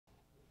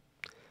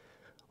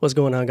What's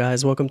going on,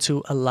 guys? Welcome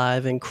to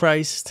Alive in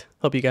Christ.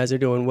 Hope you guys are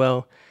doing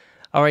well.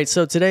 All right,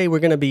 so today we're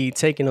going to be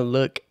taking a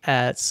look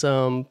at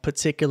some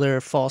particular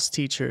false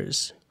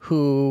teachers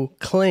who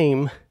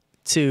claim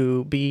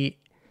to be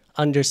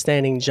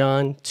understanding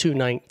John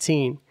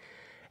 2:19.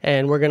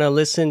 And we're going to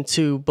listen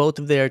to both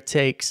of their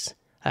takes.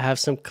 I have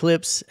some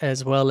clips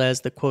as well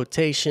as the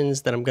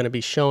quotations that I'm going to be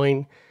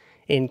showing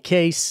in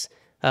case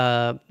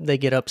they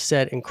get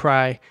upset and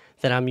cry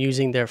that I'm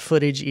using their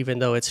footage, even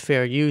though it's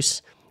fair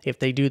use. If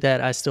they do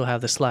that, I still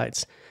have the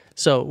slides.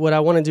 So what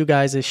I want to do,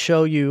 guys, is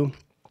show you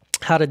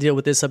how to deal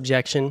with this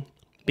objection,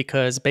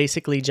 because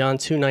basically John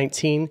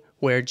 2:19,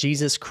 where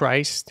Jesus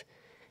Christ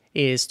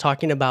is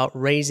talking about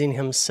raising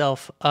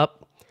himself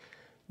up,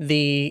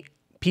 the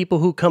people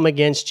who come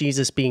against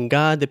Jesus being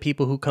God, the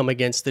people who come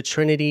against the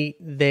Trinity,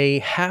 they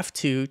have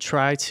to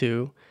try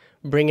to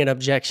bring an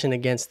objection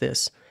against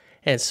this.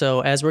 And so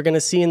as we're going to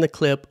see in the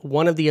clip,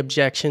 one of the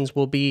objections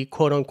will be,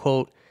 quote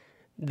unquote,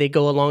 they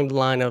go along the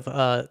line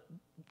of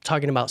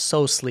talking about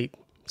soul sleep.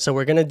 So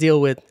we're going to deal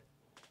with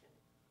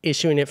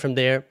issuing it from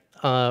there,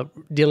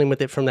 dealing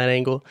with it from that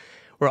angle.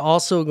 We're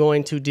also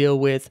going to deal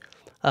with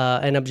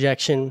an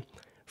objection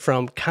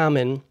from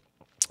Common,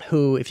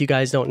 who, if you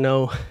guys don't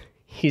know,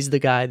 he's the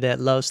guy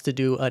that loves to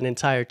do an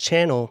entire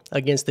channel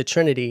against the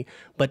Trinity,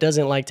 but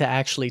doesn't like to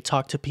actually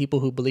talk to people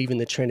who believe in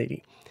the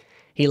Trinity.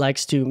 He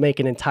likes to make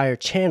an entire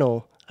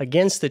channel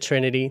against the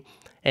Trinity,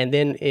 and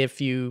then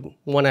if you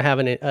want to have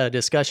a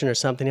discussion or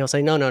something, he'll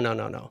say, no,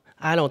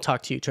 I don't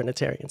talk to you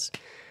Trinitarians.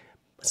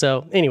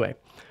 So anyway,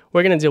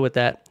 we're going to deal with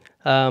that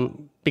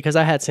because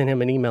I had sent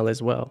him an email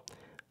as well.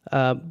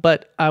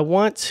 But I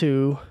want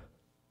to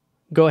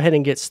go ahead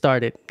and get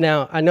started.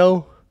 Now, I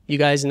know you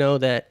guys know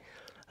that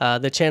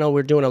the channel,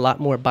 we're doing a lot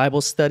more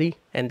Bible study,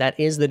 and that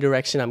is the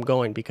direction I'm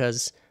going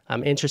because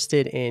I'm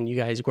interested in you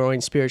guys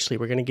growing spiritually.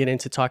 We're going to get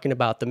into talking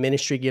about the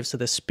ministry gifts of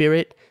the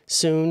Spirit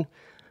soon.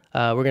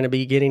 We're going to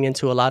be getting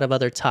into a lot of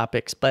other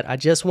topics, but I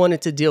just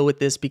wanted to deal with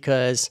this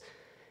because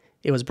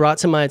it was brought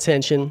to my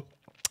attention,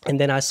 and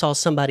then I saw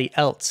somebody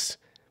else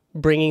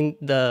bringing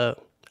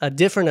a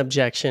different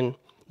objection,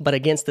 but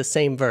against the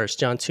same verse,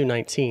 John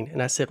 2:19.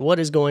 And I said, what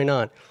is going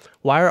on?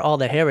 Why are all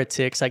the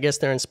heretics, I guess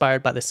they're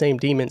inspired by the same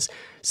demons,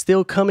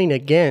 still coming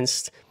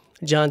against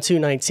John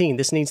 2:19?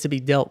 This needs to be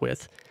dealt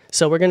with.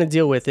 So we're going to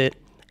deal with it,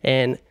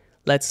 and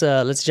let's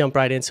jump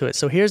right into it.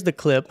 So here's the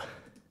clip.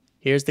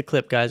 Here's the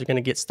clip, guys. We're going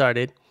to get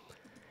started.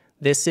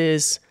 This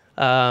is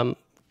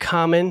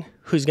Common,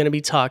 who's going to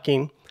be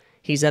talking.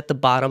 He's at the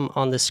bottom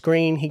on the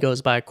screen. He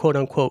goes by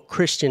quote-unquote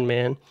Christian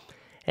man,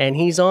 and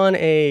he's on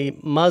a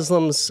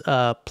Muslim's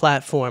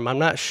platform. I'm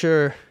not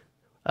sure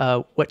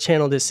what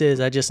channel this is.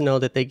 I just know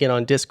that they get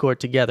on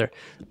Discord together.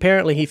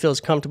 Apparently, he feels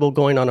comfortable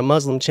going on a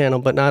Muslim channel,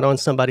 but not on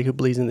somebody who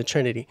believes in the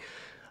Trinity.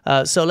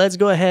 So let's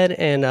go ahead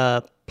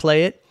and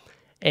play it,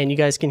 and you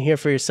guys can hear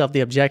for yourself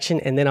the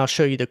objection, and then I'll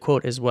show you the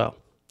quote as well.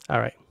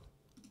 All right.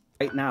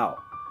 Right now,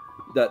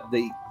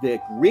 the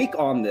Greek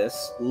on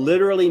this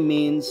literally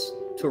means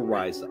to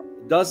rise up.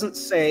 It doesn't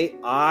say,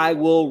 I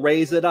will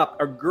raise it up.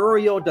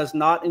 Agurio does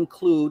not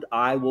include,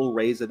 I will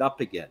raise it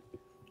up again.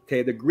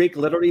 Okay, the Greek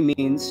literally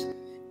means,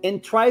 in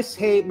tris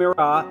he mira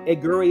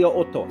agurio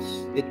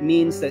otos. It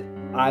means that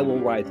I will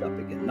rise up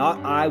again,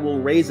 not I will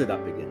raise it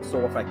up again.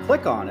 So if I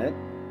click on it,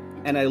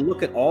 and I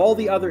look at all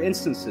the other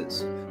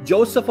instances,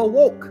 Joseph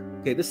awoke.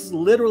 Okay, this is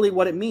literally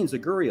what it means,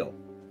 agurio.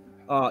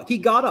 He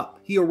got up,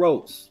 he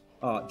arose.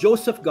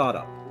 Joseph got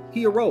up,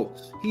 he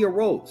arose, he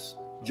arose.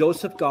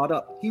 Joseph got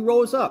up, he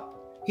rose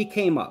up, he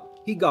came up,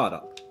 he got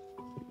up,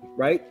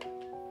 right?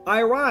 I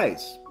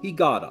arise, he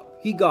got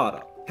up,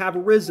 have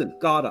risen,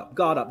 got up,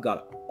 got up, got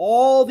up.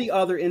 All the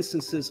other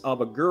instances of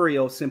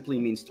agurio simply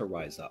means to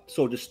rise up.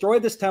 So destroy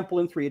this temple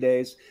in 3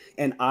 days,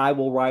 and I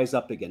will rise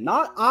up again.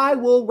 Not I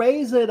will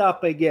raise it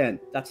up again.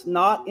 That's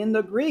not in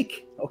the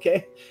Greek,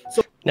 okay?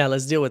 So now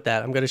let's deal with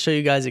that. I'm going to show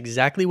you guys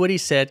exactly what he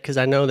said because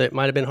I know that it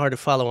might have been hard to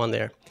follow on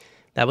there.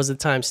 That was the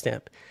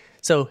timestamp.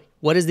 So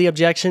what is the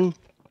objection?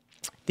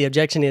 The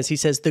objection is, he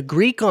says, the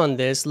Greek on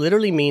this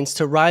literally means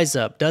to rise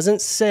up. Doesn't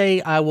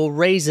say I will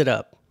raise it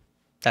up.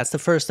 That's the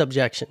first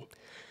objection.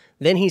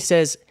 Then he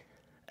says,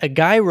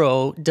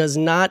 agyro does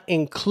not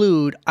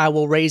include I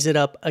will raise it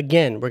up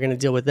again. We're going to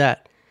deal with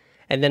that.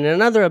 And then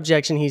another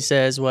objection he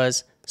says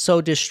was,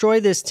 so destroy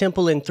this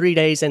temple in 3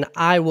 days and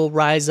I will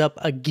rise up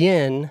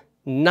again,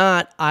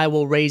 not I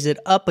will raise it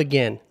up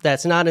again.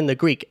 That's not in the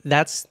Greek.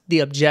 That's the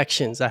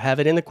objections. I have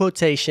it in the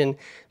quotation.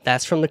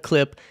 That's from the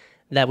clip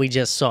that we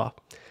just saw.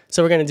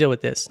 So we're going to deal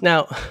with this.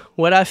 Now,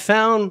 what I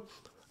found,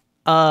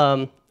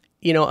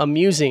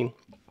 amusing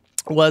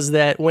was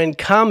that when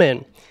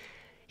Common,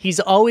 he's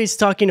always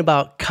talking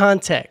about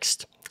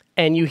context,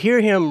 and you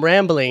hear him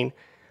rambling,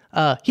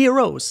 he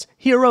arose,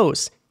 he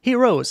arose, he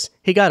arose,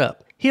 he got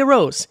up, he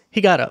arose,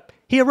 he got up,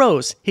 he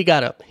arose, he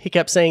got up. He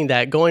kept saying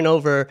that, going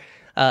over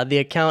the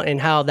account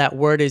and how that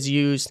word is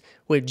used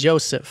with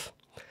Joseph.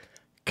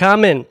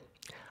 Common,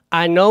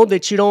 I know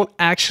that you don't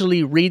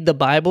actually read the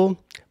Bible,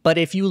 but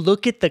if you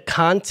look at the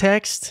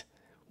context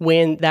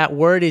when that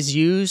word is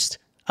used,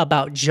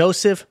 about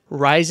Joseph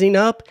rising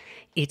up,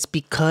 it's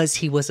because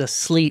he was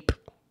asleep.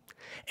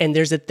 And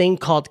there's a thing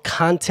called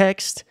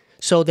context,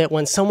 so that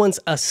when someone's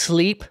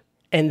asleep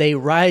and they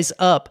rise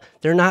up,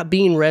 they're not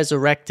being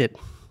resurrected,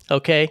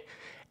 okay?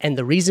 And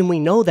the reason we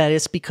know that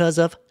is because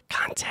of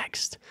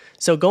context.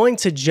 So going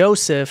to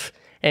Joseph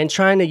and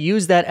trying to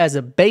use that as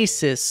a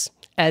basis,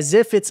 as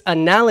if it's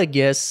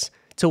analogous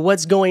to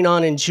what's going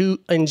on in John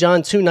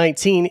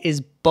 2:19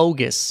 is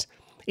bogus.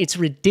 It's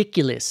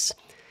ridiculous.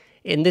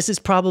 And this is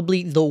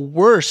probably the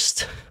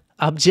worst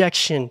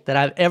objection that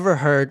I've ever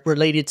heard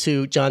related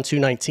to John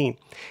 2:19.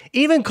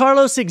 Even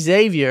Carlos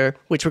Xavier,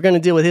 which we're going to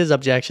deal with his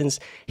objections,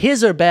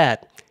 his are bad.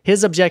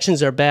 His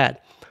objections are bad.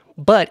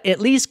 But at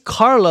least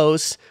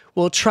Carlos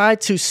will try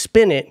to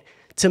spin it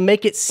to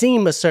make it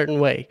seem a certain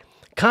way.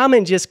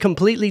 Common just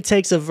completely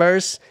takes a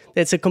verse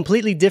that's a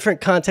completely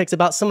different context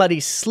about somebody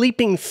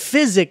sleeping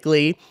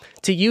physically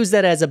to use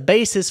that as a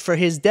basis for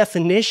his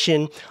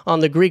definition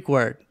on the Greek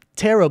word.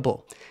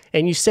 Terrible.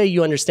 And you say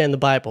you understand the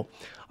Bible.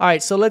 All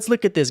right, so let's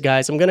look at this,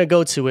 guys. I'm going to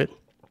go to it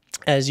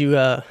as you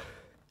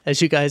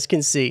guys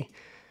can see.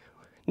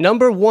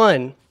 Number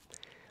one,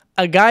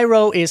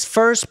 agyro is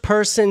first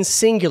person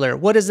singular.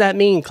 What does that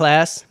mean,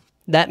 class?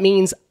 That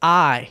means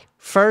I,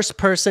 first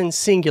person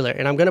singular.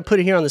 And I'm going to put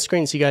it here on the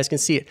screen so you guys can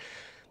see it.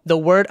 The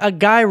word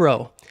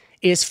agyro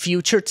is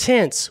future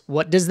tense.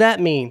 What does that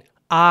mean?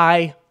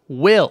 I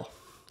will.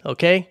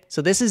 Okay,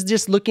 so this is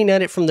just looking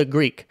at it from the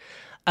Greek.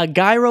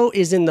 Agyro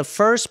is in the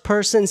first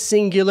person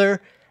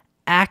singular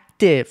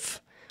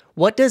active.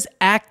 What does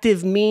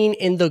active mean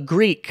in the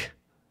Greek?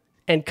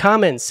 And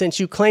Common, since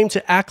you claim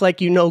to act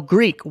like you know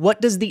Greek, what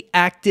does the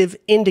active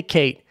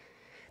indicate?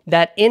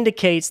 That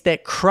indicates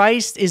that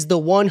Christ is the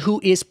one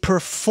who is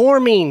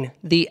performing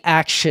the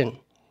action.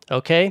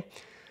 Okay?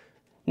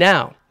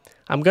 Now,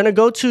 I'm going to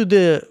go to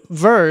the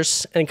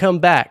verse and come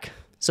back.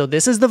 So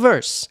this is the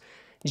verse.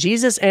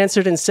 Jesus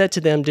answered and said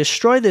to them,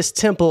 "Destroy this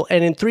temple,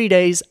 and in 3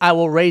 days I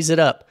will raise it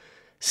up."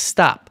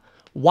 Stop.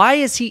 Why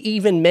is he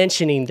even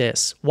mentioning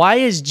this? Why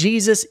is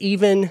Jesus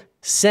even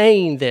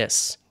saying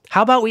this?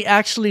 How about we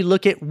actually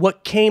look at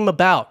what came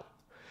about?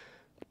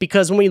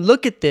 Because when we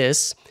look at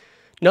this,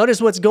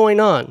 notice what's going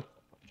on.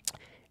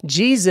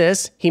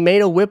 Jesus, he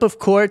made a whip of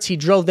cords. He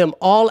drove them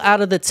all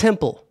out of the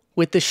temple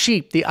with the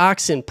sheep, the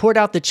oxen, poured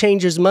out the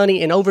changers'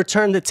 money, and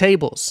overturned the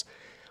tables.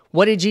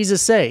 What did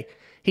Jesus say?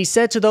 He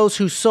said to those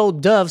who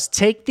sold doves,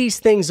 "Take these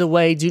things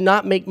away. Do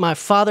not make my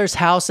Father's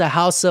house a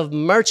house of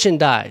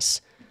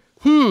merchandise."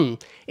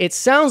 It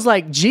sounds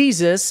like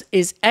Jesus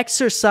is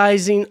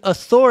exercising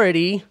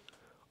authority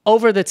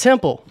over the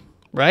temple,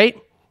 right?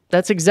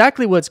 That's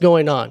exactly what's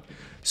going on.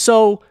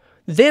 So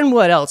then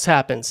what else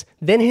happens?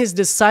 Then his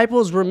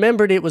disciples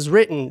remembered it was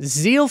written,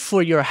 "Zeal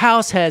for your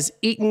house has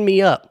eaten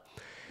me up."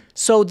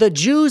 So the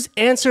Jews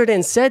answered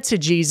and said to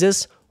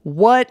Jesus,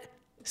 "What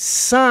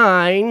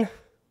sign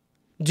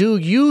do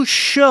you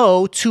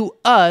show to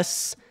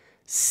us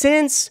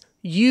since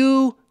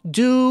you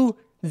do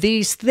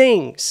these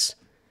things?"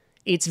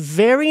 It's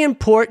very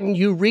important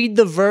you read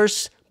the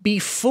verse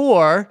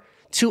before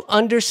to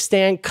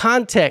understand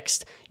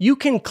context. You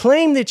can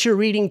claim that you're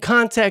reading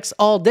context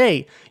all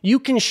day. You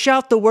can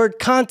shout the word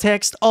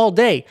context all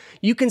day.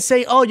 You can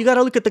say, "Oh, you got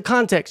to look at the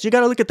context. You got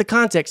to look at the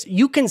context."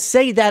 You can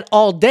say that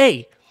all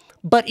day.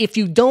 But if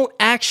you don't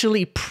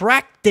actually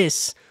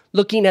practice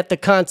looking at the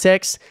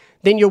context,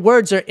 then your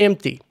words are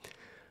empty.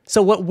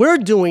 So what we're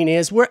doing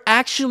is we're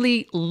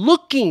actually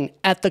looking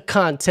at the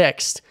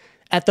context,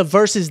 at the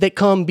verses that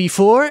come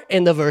before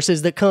and the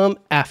verses that come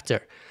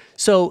after.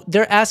 So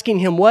they're asking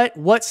him,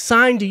 what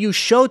sign do you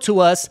show to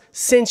us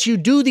since you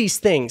do these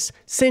things?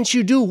 Since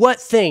you do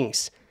what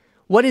things?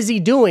 What is he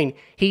doing?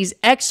 He's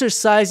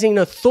exercising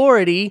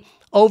authority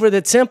over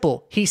the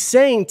temple. He's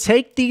saying,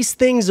 "Take these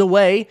things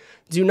away.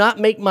 Do not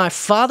make my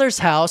Father's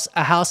house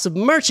a house of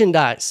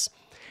merchandise."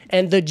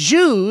 And the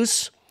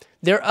Jews,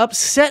 they're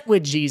upset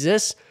with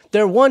Jesus.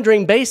 They're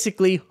wondering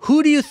basically,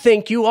 who do you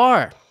think you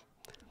are?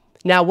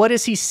 Now, what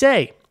does he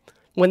say?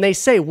 When they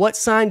say, "What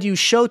sign do you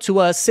show to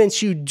us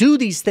since you do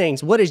these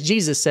things?" What does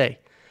Jesus say?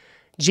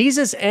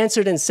 Jesus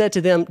answered and said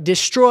to them,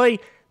 "Destroy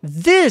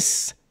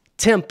this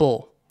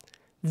temple,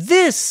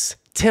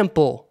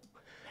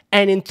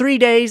 and in 3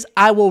 days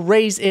I will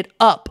raise it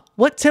up."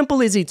 What temple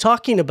is he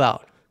talking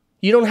about?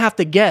 You don't have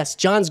to guess.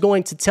 John's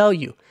going to tell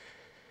you.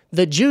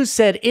 The Jews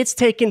said it's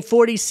taken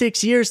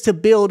 46 years to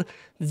build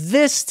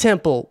this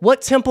temple.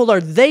 What temple are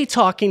they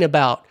talking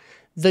about?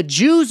 The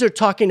Jews are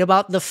talking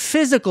about the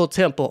physical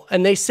temple,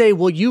 and they say,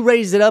 "Will you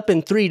raise it up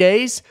in 3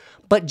 days?"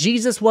 But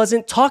Jesus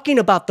wasn't talking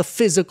about the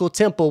physical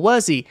temple,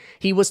 was he?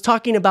 He was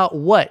talking about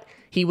what?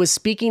 He was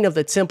speaking of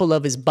the temple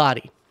of his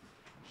body.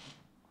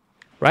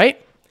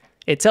 Right?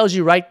 It tells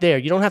you right there.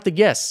 You don't have to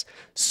guess.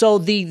 So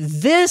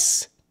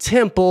this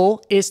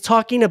temple is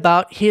talking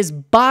about his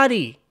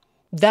body.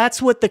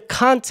 That's what the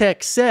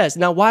context says.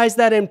 Now, why is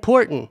that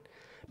important?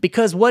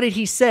 Because what did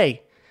he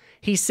say?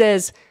 He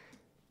says,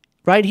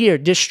 right here,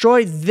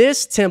 "Destroy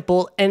this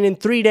temple, and in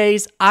 3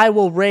 days I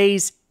will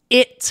raise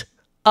it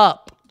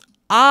up."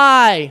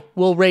 I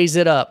will raise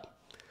it up.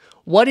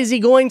 What is he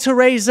going to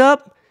raise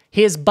up?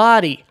 His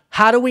body.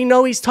 How do we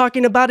know he's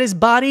talking about his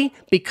body?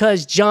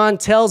 Because John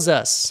tells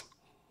us.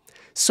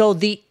 So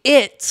the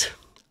it,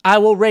 I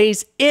will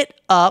raise it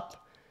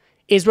up,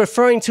 is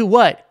referring to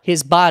what?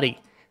 His body.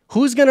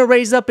 Who's going to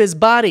raise up his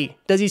body?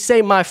 Does he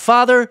say, my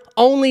Father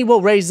only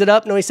will raise it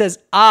up? No, he says,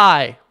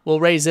 I will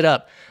raise it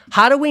up.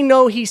 How do we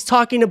know he's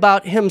talking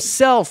about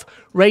himself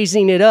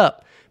raising it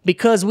up?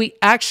 Because we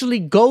actually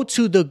go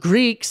to the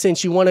Greek,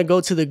 since you want to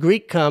go to the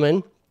Greek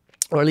common,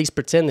 or at least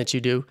pretend that you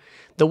do.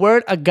 The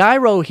word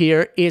agyro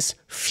here is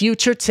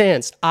future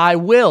tense. I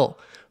will.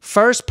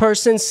 First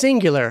person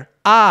singular.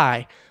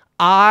 I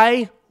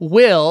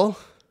will.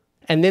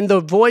 And then the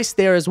voice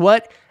there is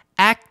what?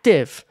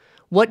 Active.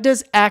 What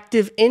does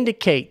active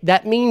indicate?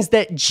 That means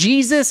that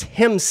Jesus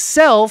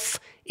himself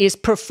is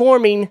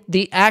performing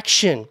the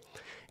action.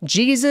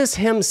 Jesus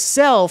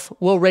himself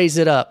will raise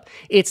it up.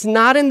 It's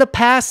not in the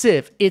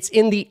passive. It's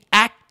in the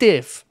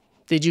active.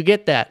 Did you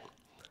get that?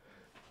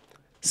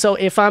 So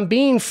if I'm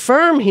being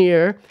firm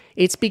here,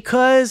 it's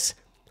because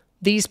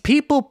these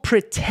people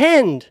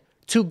pretend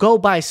to go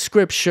by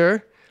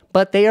scripture,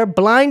 but they are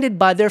blinded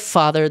by their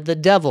father, the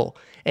devil.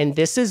 And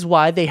this is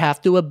why they have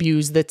to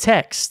abuse the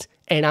text.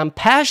 And I'm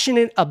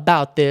passionate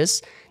about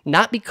this,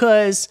 not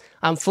because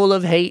I'm full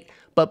of hate,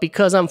 but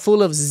because I'm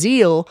full of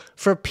zeal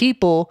for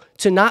people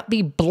to not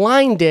be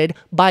blinded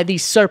by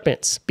these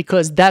serpents,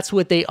 because that's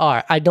what they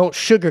are. I don't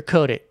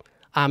sugarcoat it.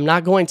 I'm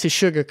not going to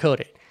sugarcoat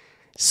it.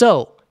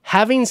 So,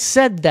 having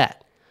said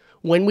that,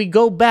 when we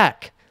go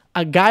back,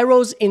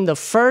 agyros in the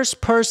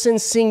first person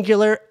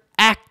singular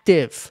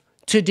active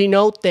to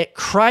denote that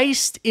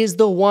Christ is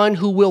the one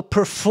who will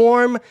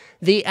perform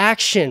the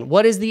action.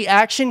 What is the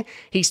action?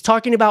 He's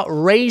talking about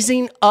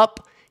raising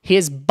up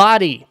his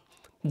body.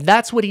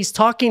 That's what he's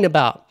talking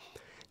about.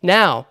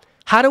 Now,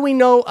 how do we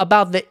know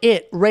about the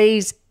it?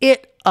 Raise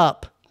it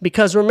up.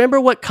 Because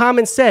remember what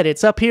Common said.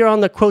 It's up here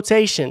on the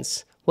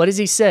quotations. What does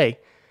he say?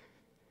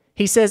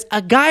 He says,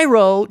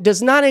 agyro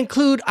does not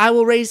include I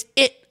will raise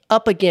it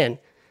up again.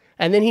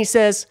 And then he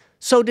says,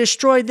 so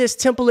destroy this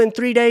temple in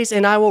 3 days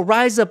and I will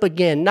rise up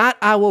again. Not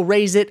I will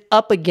raise it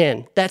up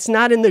again. That's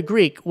not in the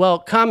Greek. Well,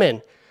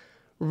 Common,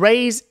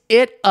 raise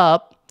it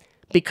up,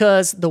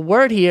 because the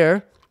word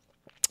here,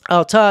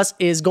 autos,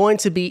 is going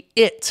to be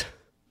it.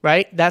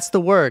 Right? That's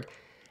the word.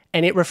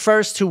 And it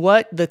refers to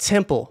what? The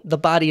temple, the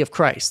body of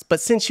Christ.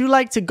 But since you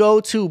like to go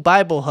to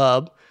Bible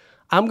Hub,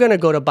 I'm going to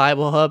go to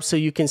Bible Hub so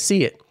you can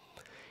see it.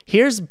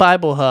 Here's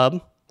Bible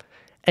Hub.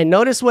 And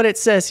notice what it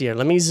says here.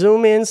 Let me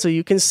zoom in so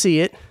you can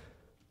see it.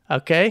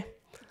 Okay?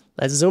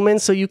 Let's zoom in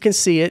so you can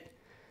see it.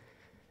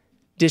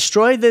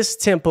 Destroy this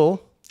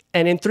temple,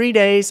 and in 3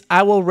 days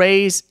I will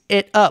raise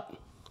it up.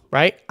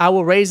 Right? I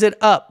will raise it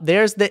up.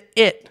 There's the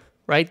it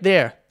right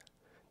there.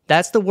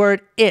 That's the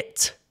word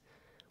it.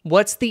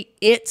 What's the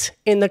it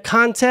in the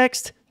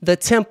context? The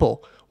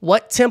temple.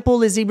 What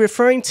temple is he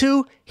referring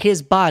to?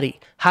 His body.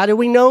 How do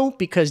we know?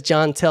 Because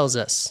John tells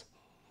us.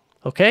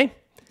 Okay?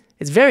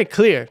 It's very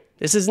clear.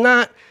 This is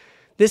not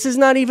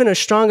even a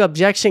strong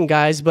objection,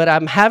 guys, but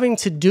I'm having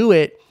to do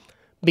it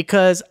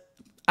because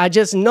I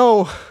just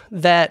know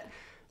that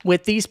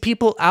with these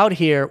people out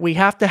here, we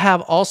have to have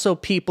also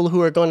people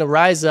who are going to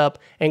rise up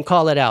and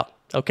call it out.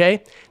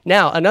 Okay?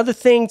 Now, another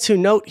thing to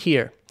note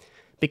here,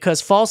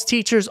 because false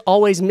teachers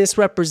always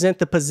misrepresent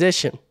the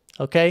position,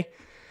 okay?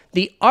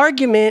 The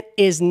argument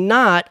is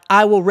not,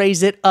 I will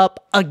raise it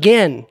up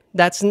again.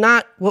 That's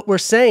not what we're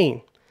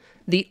saying.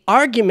 The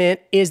argument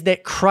is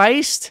that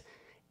Christ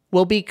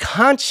will be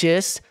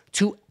conscious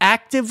to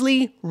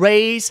actively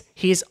raise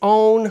his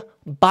own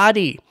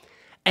body.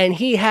 And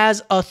he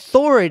has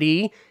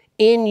authority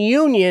in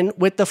union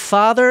with the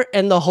Father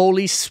and the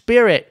Holy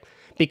Spirit.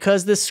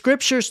 Because the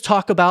scriptures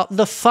talk about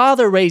the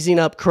Father raising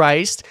up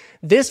Christ.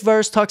 This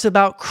verse talks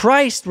about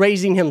Christ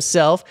raising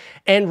himself.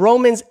 And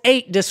Romans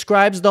 8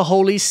 describes the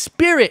Holy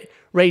Spirit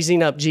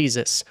raising up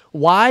Jesus.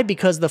 Why?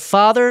 Because the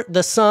Father,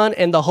 the Son,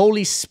 and the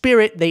Holy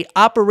Spirit, they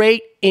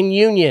operate in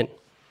union.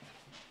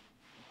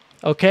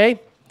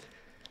 Okay?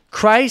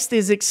 Christ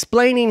is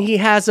explaining he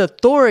has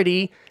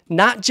authority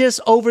not just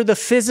over the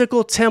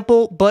physical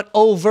temple, but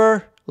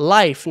over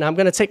life. Now, I'm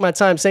going to take my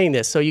time saying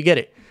this so you get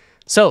it.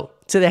 So,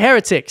 to the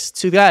heretics,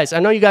 to guys, I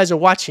know you guys are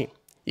watching.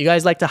 You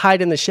guys like to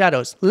hide in the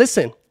shadows.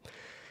 Listen,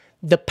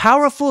 the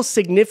powerful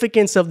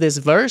significance of this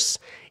verse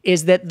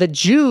is that the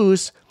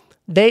Jews,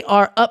 they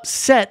are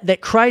upset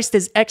that Christ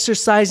is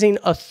exercising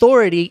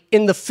authority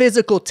in the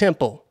physical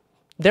temple.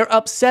 They're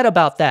upset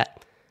about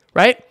that,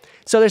 right?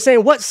 So they're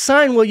saying, what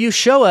sign will you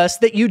show us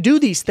that you do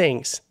these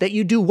things? That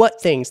you do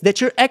what things?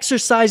 That you're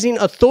exercising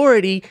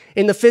authority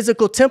in the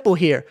physical temple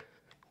here.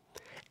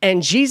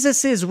 And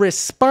Jesus's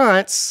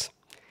response,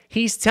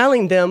 he's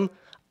telling them,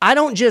 I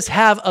don't just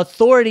have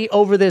authority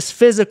over this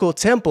physical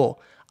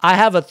temple. I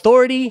have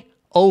authority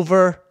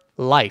over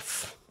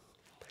life.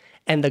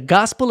 And the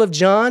Gospel of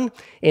John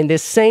in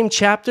this same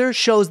chapter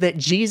shows that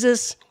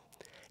Jesus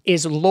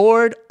is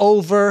Lord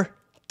over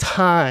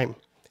time.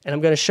 And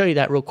I'm going to show you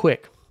that real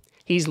quick.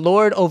 He's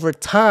Lord over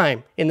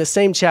time in the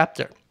same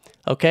chapter.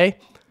 Okay?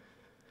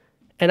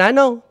 And I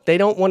know they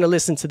don't want to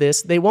listen to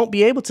this. They won't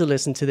be able to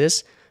listen to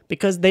this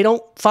because they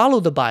don't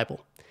follow the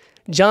Bible.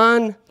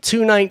 John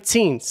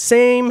 2:19,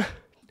 same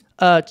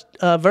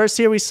verse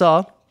here we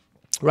saw,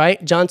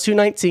 right? John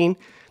 2:19.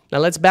 Now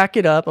let's back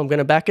it up. I'm going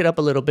to back it up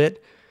a little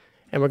bit.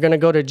 And we're going to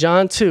go to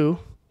John 2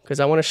 because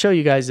I want to show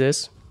you guys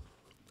this.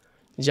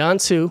 John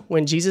 2,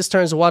 when Jesus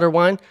turns water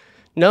wine,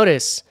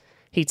 notice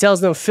he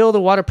tells them, fill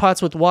the water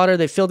pots with water.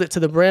 They filled it to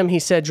the brim. He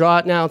said, draw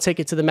it now, take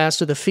it to the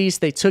master of the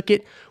feast. They took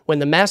it. When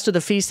the master of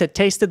the feast had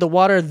tasted the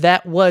water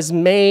that was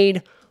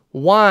made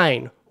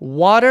wine.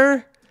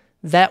 Water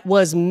that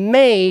was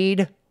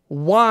made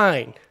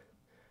wine.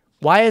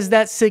 Why is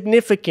that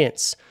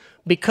significant?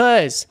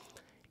 Because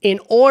in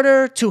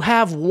order to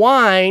have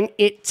wine,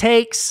 it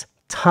takes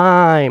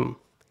time.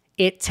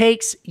 It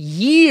takes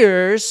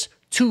years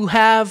to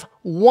have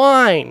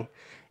wine.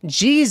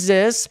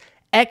 Jesus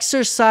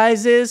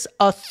exercises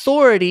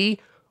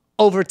authority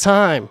over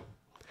time.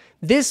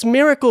 This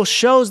miracle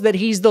shows that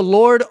he's the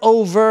Lord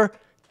over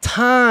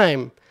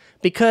time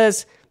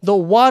because the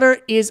water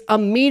is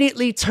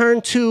immediately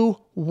turned to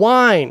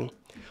wine.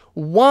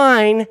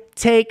 Wine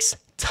takes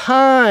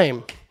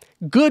time.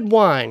 Good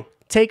wine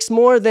takes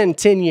more than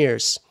 10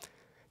 years.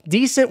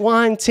 Decent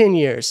wine, 10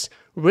 years.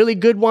 Really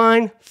good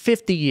wine,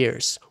 50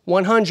 years,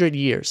 100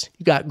 years.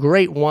 You got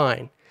great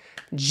wine.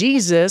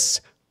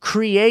 Jesus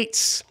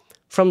creates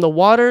from the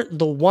water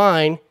the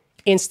wine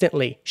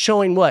instantly,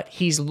 showing what?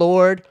 He's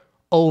Lord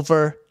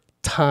over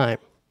time.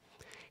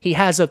 He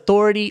has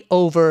authority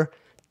over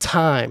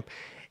time.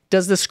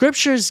 Does the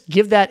scriptures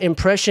give that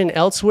impression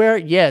elsewhere?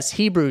 Yes,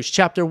 Hebrews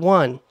chapter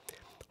 1,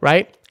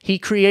 right? He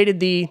created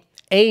the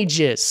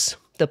ages,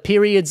 the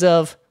periods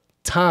of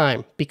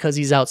time, because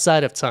he's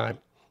outside of time,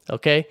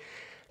 okay?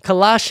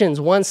 Colossians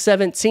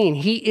 1:17,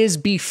 he is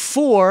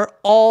before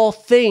all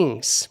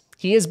things.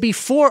 He is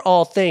before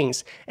all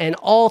things, and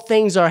all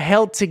things are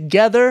held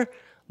together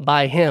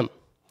by him.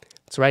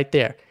 It's right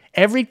there.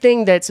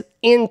 Everything that's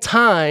in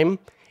time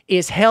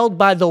is held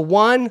by the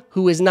one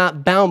who is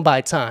not bound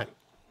by time.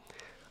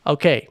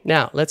 Okay,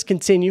 now let's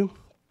continue.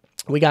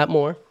 We got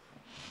more.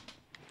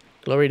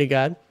 Glory to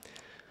God.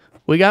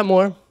 We got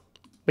more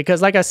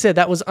because, like I said,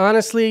 that was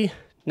honestly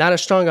not a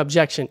strong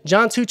objection.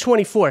 John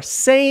 2:24,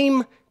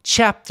 same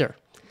chapter.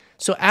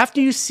 So after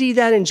you see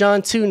that in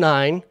John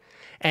 2:9,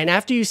 and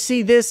after you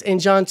see this in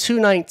John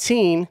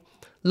 2:19,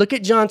 look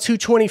at John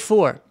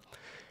 2:24.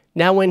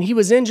 Now, when he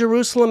was in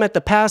Jerusalem at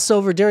the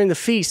Passover during the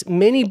feast,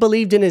 many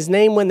believed in his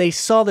name when they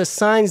saw the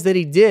signs that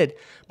he did.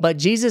 But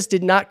Jesus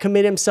did not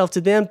commit himself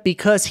to them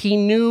because he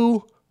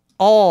knew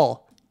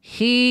all.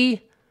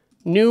 He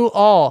knew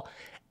all.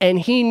 And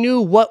he knew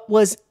what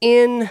was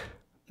in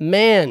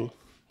man.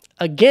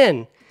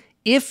 Again,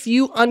 if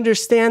you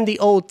understand the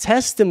Old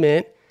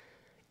Testament,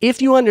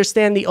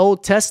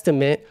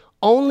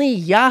 only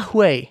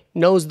Yahweh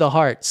knows the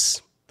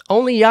hearts.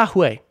 Only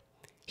Yahweh.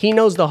 He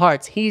knows the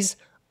hearts. He's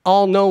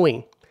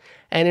all-knowing.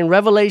 And in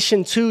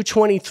Revelation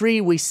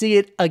 2:23, we see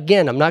it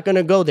again. I'm not going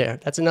to go there.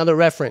 That's another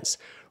reference.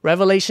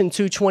 Revelation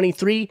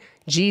 2:23,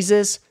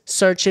 Jesus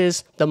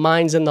searches the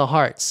minds and the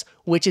hearts,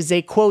 which is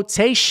a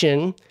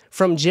quotation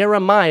from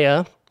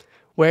Jeremiah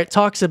where it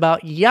talks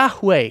about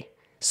Yahweh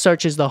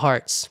searches the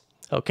hearts.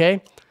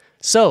 Okay?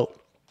 So,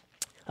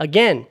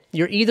 again,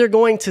 you're either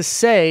going to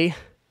say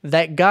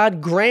that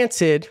God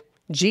granted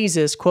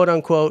Jesus, quote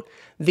unquote,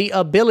 the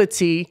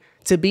ability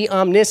to be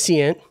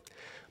omniscient.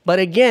 But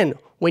again,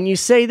 when you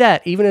say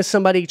that, even if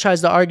somebody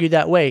tries to argue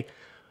that way,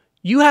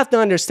 you have to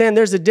understand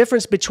there's a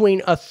difference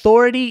between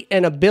authority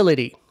and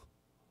ability.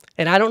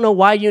 And I don't know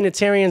why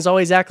Unitarians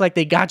always act like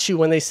they got you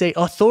when they say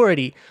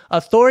authority.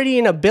 Authority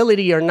and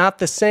ability are not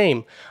the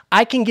same.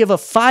 I can give a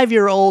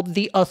 5-year-old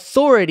the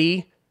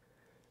authority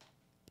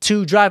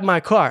to drive my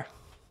car.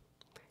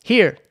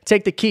 Here,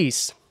 take the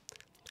keys.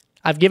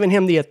 I've given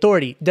him the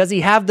authority. Does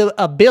he have the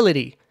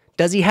ability?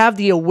 Does he have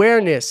the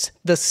awareness,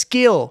 the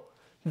skill,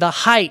 the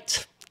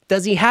height?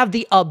 Does he have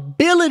the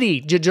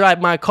ability to drive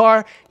my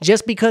car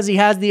just because he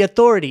has the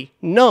authority?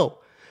 No.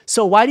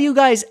 So why do you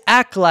guys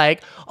act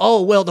like,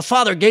 oh, well, the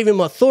Father gave him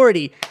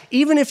authority?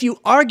 Even if you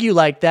argue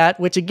like that,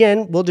 which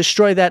again, we'll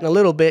destroy that in a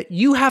little bit,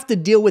 you have to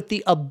deal with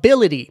the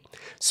ability.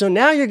 So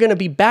now you're going to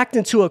be backed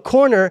into a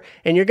corner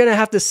and you're going to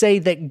have to say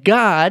that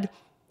God,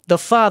 the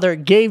Father,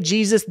 gave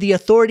Jesus the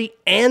authority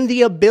and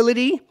the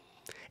ability.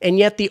 And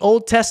yet the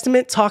Old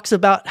Testament talks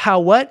about how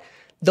what?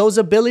 Those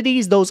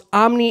abilities, those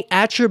omni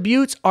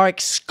attributes are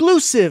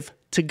exclusive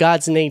to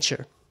God's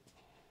nature.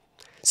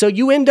 So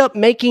you end up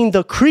making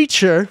the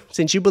creature,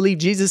 since you believe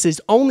Jesus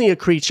is only a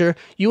creature,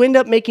 you end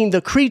up making the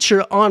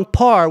creature on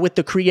par with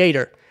the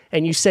creator.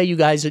 And you say you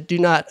guys do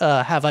not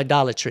have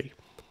idolatry.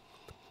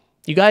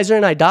 You guys are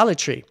in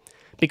idolatry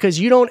because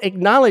you don't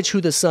acknowledge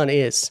who the Son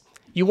is.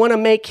 You want to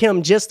make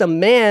him just a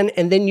man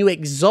and then you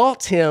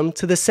exalt him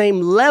to the same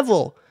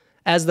level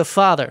as the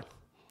Father.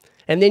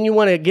 And then you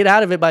want to get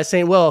out of it by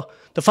saying, well,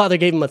 the Father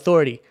gave him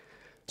authority.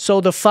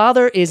 So the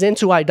Father is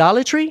into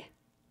idolatry?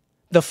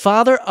 The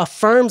Father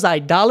affirms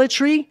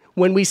idolatry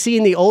when we see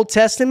in the Old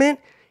Testament,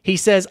 he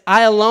says,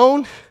 I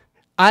alone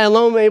I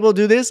alone am able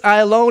to do this. I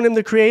alone am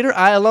the creator.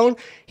 I alone.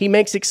 He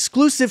makes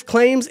exclusive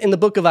claims in the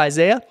book of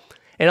Isaiah.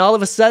 And all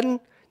of a sudden,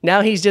 now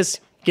he's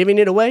just giving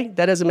it away.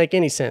 That doesn't make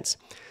any sense.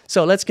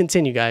 So let's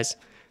continue, guys.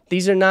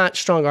 These are not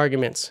strong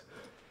arguments.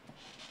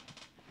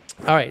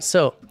 All right,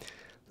 so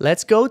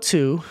let's go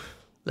to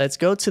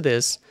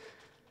this.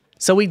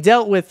 So we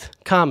dealt with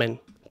common,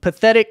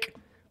 pathetic.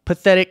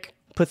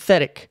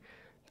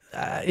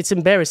 It's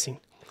embarrassing.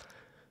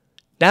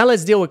 Now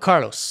let's deal with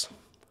Carlos.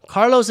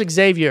 Carlos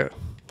Xavier,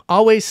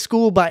 always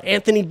schooled by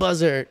Anthony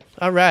Buzzard.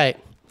 All right.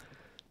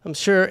 I'm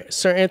sure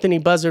Sir Anthony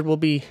Buzzard will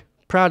be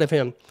proud of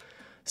him.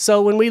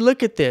 So when we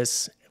look at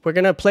this, we're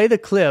going to play the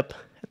clip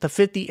at the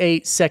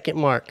 58-second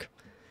mark.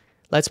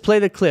 Let's play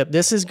the clip.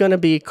 This is going to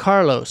be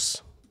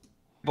Carlos.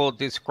 The Bible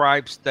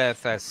describes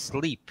death as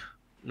sleep.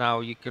 Now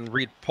you can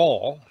read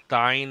Paul,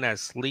 dying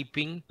as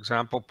sleeping.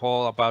 Example,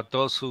 Paul, about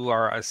those who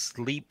are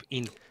asleep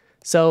in.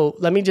 So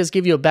let me just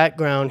give you a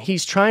background.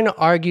 He's trying to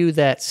argue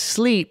that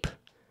sleep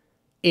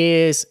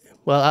is,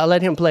 well, I'll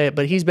let him play it,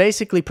 but he's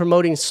basically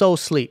promoting soul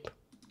sleep.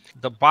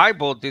 The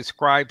Bible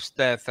describes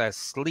death as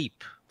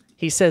sleep.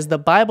 He says the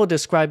Bible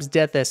describes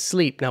death as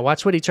sleep. Now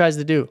watch what he tries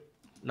to do.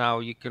 Now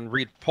you can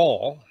read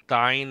Paul,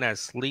 dying as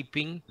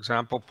sleeping.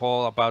 Example,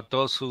 Paul, about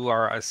those who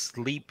are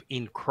asleep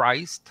in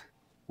Christ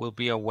will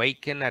be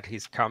awakened at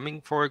his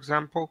coming, for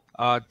example.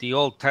 The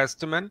Old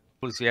Testament,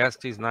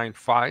 Ecclesiastes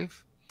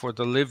 9:5. For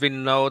the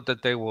living know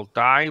that they will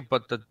die,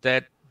 but the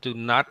dead do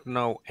not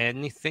know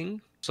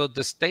anything. So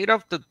the state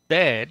of the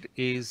dead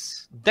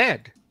is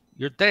dead.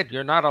 You're dead.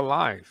 You're not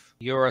alive.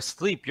 You're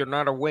asleep. You're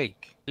not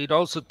awake. It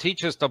also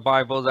teaches the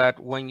Bible that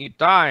when you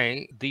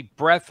die, the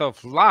breath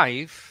of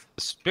life,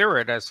 the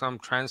spirit, as some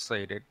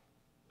translate it,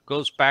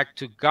 goes back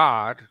to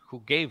God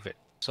who gave it.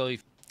 So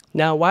if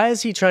Now, why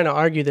is he trying to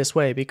argue this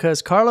way?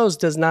 Because Carlos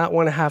does not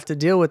want to have to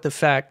deal with the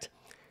fact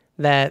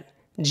that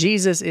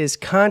Jesus is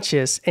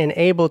conscious and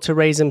able to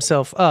raise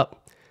himself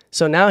up.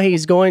 So now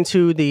he's going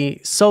to the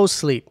soul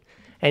sleep,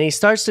 and he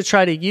starts to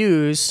try to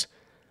use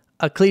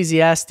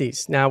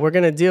Ecclesiastes. Now, we're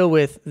going to deal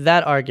with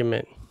that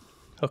argument,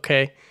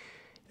 okay?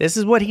 This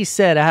is what he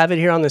said. I have it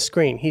here on the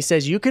screen. He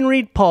says, you can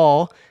read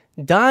Paul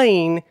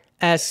dying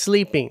as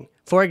sleeping.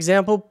 For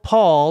example,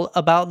 Paul,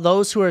 about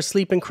those who are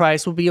asleep in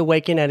Christ will be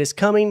awakened at his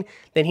coming.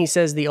 Then he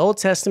says the Old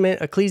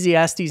Testament,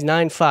 Ecclesiastes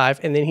 9:5,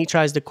 and then he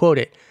tries to quote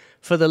it.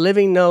 For the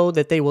living know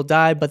that they will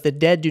die, but the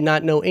dead do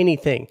not know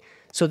anything.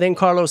 So then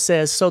Carlos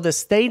says, so the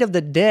state of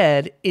the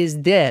dead is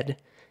dead.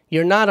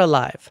 You're not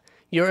alive.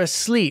 You're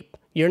asleep.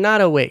 You're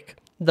not awake.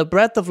 The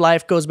breath of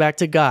life goes back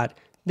to God.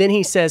 Then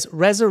he says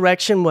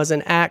resurrection was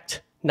an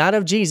act, not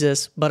of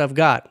Jesus, but of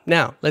God.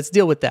 Now, let's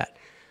deal with that.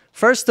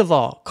 First of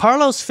all,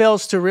 Carlos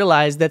fails to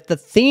realize that the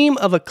theme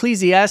of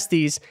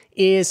Ecclesiastes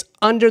is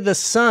under the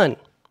sun.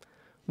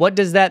 What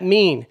does that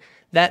mean?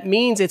 That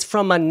means it's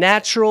from a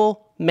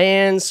natural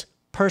man's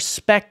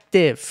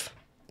perspective.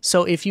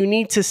 So if you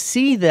need to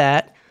see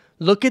that,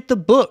 look at the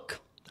book,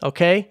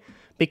 okay?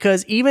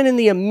 Because even in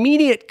the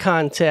immediate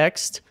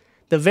context,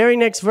 the very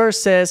next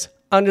verse says,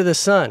 under the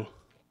sun,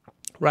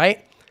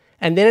 right?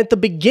 And then at the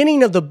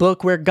beginning of the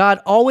book, where God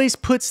always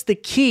puts the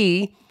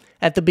key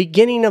at the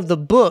beginning of the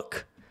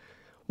book,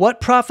 what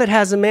profit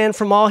has a man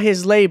from all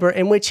his labor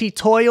in which he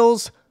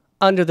toils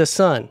under the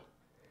sun?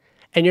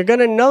 And you're going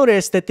to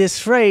notice that this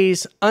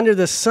phrase, under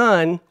the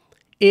sun,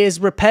 is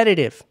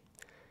repetitive.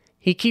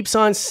 He keeps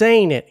on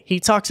saying it. He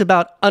talks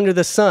about under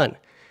the sun.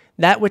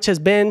 That which has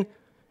been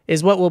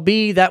is what will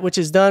be. That which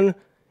is done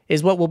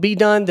is what will be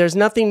done. There's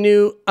nothing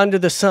new under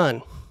the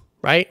sun,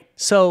 right?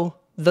 So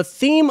the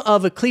theme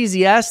of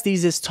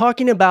Ecclesiastes is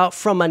talking about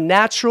from a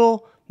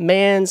natural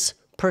man's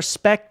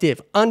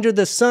perspective. Under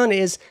the sun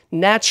is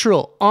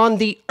natural, on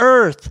the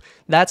earth.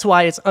 That's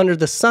why it's under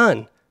the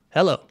sun.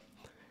 Hello.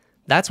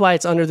 That's why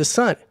it's under the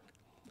sun.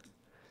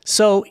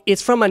 So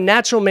it's from a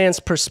natural man's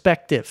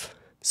perspective.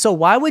 So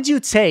why would you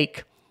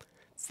take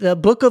the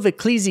book of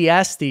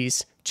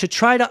Ecclesiastes to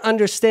try to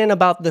understand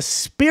about the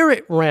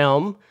spirit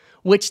realm,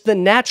 which the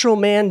natural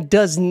man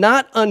does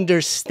not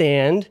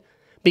understand?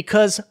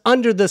 Because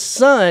under the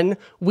sun,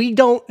 we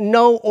don't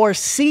know or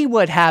see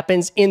what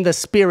happens in the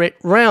spirit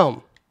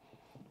realm.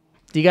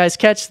 Do you guys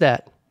catch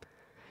that?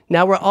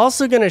 Now, we're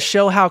also going to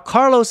show how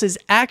Carlos is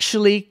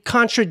actually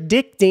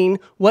contradicting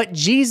what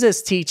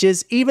Jesus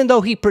teaches, even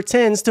though he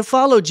pretends to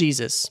follow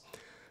Jesus.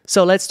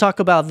 So let's talk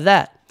about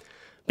that.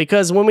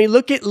 Because when we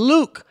look at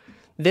Luke,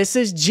 this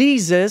is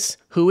Jesus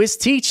who is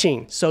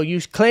teaching. So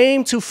you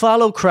claim to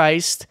follow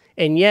Christ,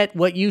 and yet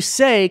what you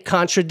say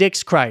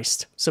contradicts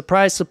Christ.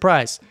 Surprise,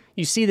 surprise.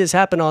 You see this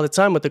happen all the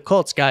time with the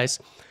cults, guys.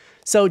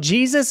 So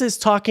Jesus is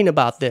talking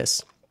about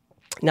this.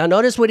 Now,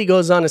 notice what he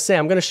goes on to say.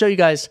 I'm going to show you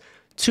guys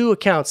two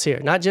accounts here,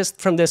 not just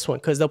from this one,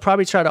 because they'll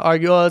probably try to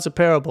argue, oh, it's a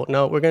parable.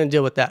 No, we're going to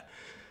deal with that.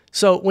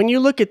 So when you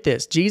look at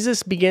this,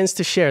 Jesus begins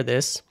to share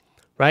this,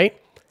 right?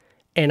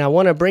 And I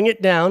want to bring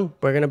it down.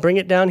 We're going to bring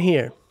it down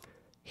here.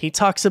 He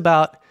talks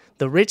about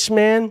the rich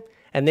man,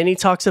 and then he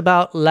talks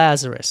about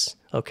Lazarus,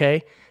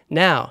 okay?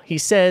 Now, he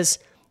says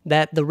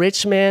that the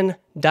rich man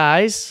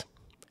dies,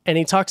 and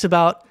he talks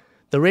about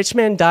The rich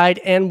man died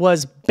and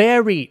was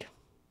buried.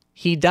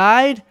 He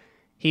died,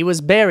 he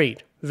was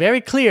buried.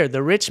 Very clear.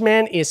 The rich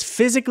man is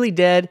physically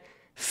dead,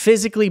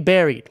 physically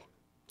buried.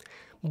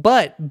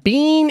 But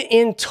being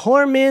in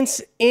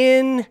torments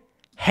in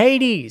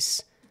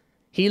Hades,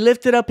 he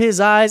lifted up his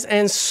eyes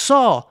and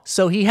saw.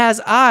 So he has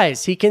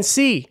eyes, he can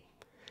see.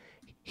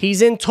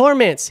 He's in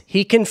torments,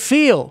 he can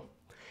feel.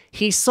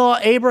 He saw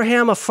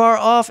Abraham afar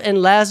off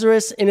and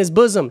Lazarus in his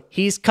bosom.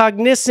 He's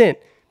cognizant.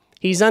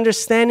 He's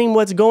understanding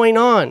what's going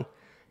on.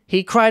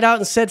 He cried out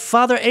and said,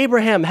 Father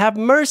Abraham, have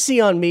mercy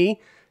on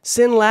me.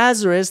 Send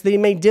Lazarus that he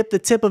may dip the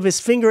tip of his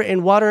finger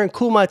in water and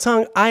cool my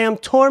tongue. I am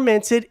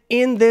tormented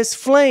in this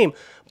flame.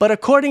 But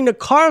according to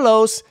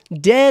Carlos,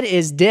 dead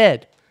is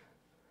dead.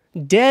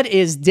 Dead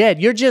is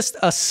dead. You're just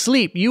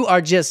asleep. You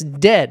are just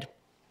dead.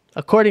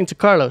 According to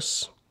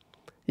Carlos.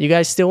 You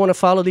guys still want to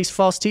follow these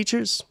false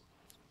teachers?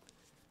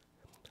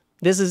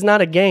 This is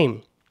not a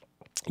game.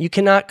 You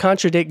cannot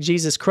contradict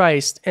Jesus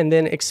Christ and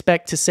then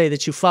expect to say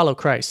that you follow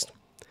Christ.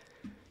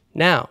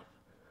 Now,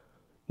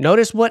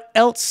 notice what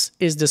else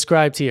is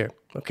described here.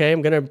 Okay,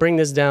 I'm going to bring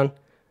this down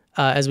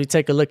as we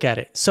take a look at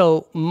it.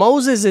 So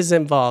Moses is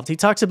involved. He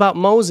talks about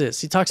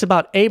Moses. He talks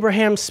about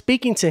Abraham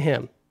speaking to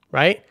him,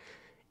 right?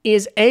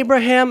 Is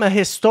Abraham a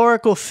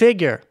historical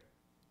figure?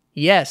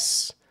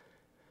 Yes.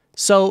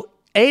 So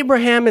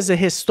Abraham is a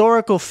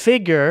historical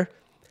figure.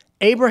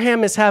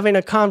 Abraham is having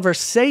a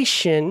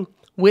conversation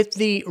with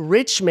the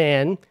rich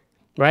man,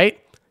 right?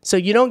 So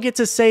you don't get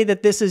to say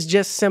that this is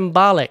just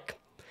symbolic.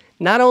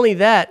 Not only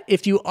that,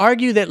 if you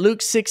argue that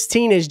Luke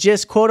 16 is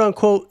just quote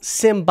unquote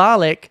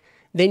symbolic,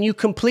 then you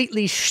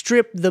completely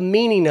strip the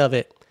meaning of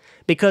it,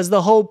 because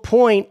the whole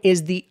point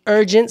is the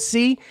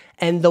urgency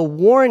and the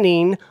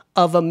warning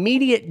of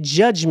immediate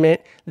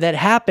judgment that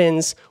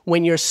happens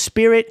when your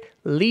spirit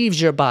leaves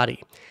your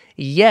body.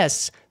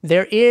 Yes,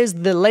 there is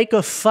the lake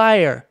of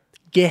fire,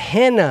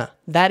 Gehenna.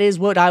 That is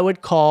what I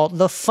would call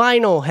the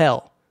final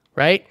hell,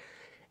 right?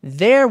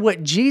 There,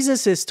 what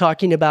Jesus is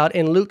talking about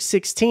in Luke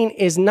 16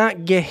 is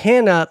not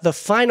Gehenna, the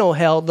final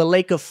hell, the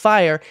lake of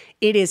fire.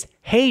 It is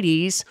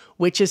Hades,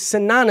 which is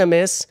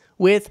synonymous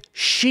with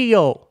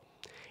Sheol.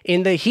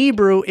 In the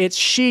Hebrew, it's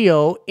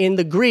Sheol. In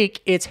the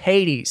Greek, it's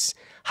Hades.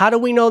 How do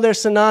we know they're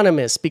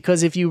synonymous?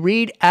 Because if you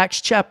read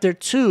Acts chapter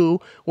 2,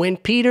 when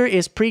Peter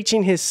is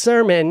preaching his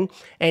sermon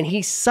and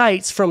he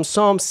cites from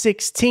Psalm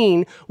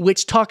 16,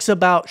 which talks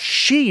about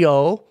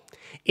Sheol,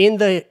 in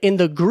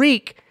the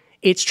Greek,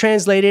 it's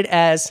translated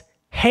as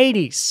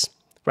Hades,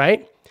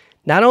 right?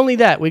 Not only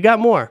that, we got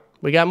more.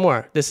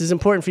 This is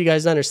important for you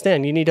guys to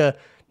understand. You need to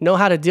know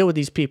how to deal with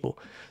these people.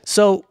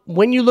 So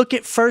when you look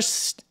at 1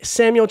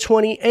 Samuel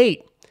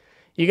 28,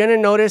 you're going to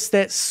notice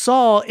that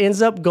Saul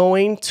ends up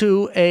going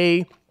to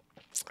a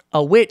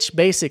witch,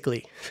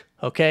 basically,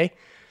 okay?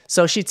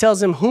 So she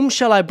tells him, whom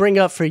shall I bring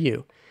up for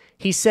you?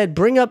 He said,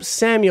 bring up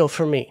Samuel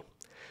for me.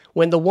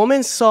 When the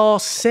woman saw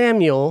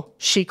Samuel,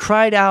 she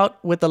cried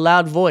out with a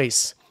loud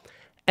voice.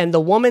 And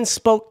the woman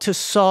spoke to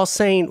Saul,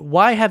 saying,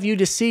 why have you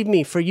deceived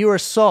me? For you are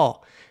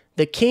Saul.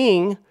 The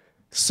king,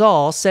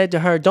 Saul, said to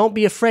her, don't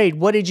be afraid.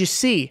 What did you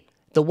see?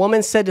 The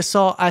woman said to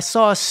Saul, I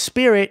saw a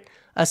spirit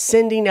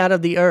ascending out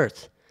of the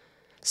earth.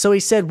 So he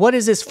said, what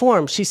is this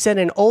form? She said,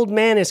 an old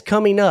man is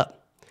coming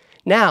up.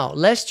 Now,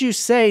 lest you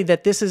say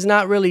that this is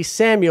not really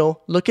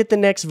Samuel, look at the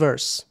next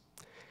verse.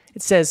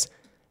 It says,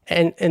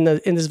 and in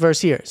this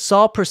verse here,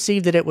 Saul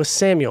perceived that it was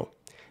Samuel.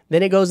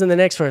 Then it goes in the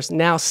next verse.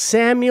 Now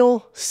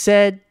Samuel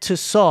said to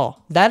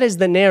Saul, that is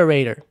the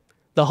narrator,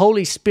 the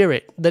Holy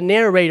Spirit. The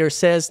narrator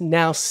says,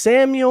 now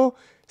Samuel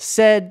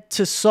said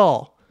to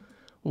Saul,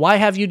 why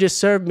have you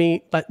disturbed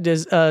me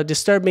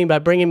by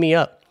bringing me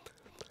up?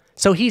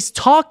 So he's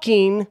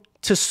talking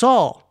to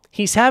Saul.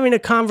 He's having a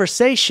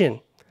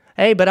conversation.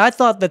 Hey, but I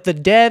thought that the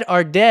dead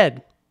are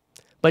dead.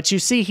 But you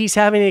see, he's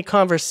having a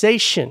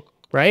conversation,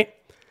 right?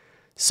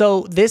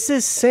 So this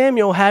is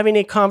Samuel having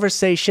a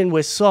conversation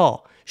with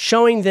Saul,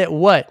 showing that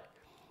what?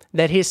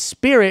 That his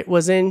spirit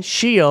was in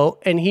Sheol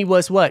and he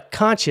was what?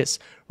 Conscious.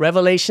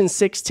 Revelation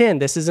 6:10.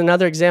 This is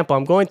another example.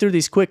 I'm going through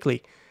these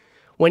quickly.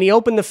 When he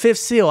opened the fifth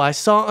seal, I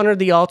saw under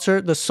the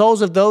altar the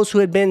souls of those who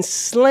had been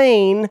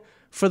slain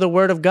for the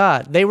word of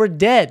God. They were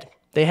dead.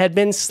 They had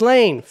been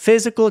slain,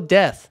 physical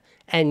death.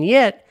 And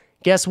yet,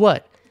 guess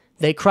what?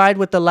 They cried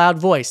with a loud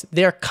voice.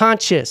 They're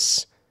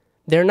conscious.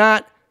 They're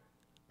not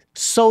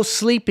so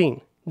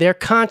sleeping. They're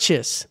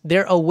conscious.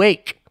 They're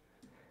awake.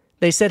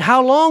 They said,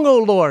 how long, O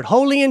Lord,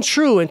 holy and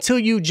true, until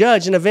you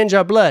judge and avenge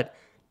our blood?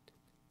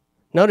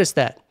 Notice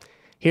that.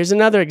 Here's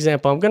another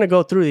example. I'm going to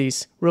go through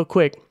these real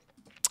quick.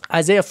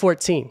 Isaiah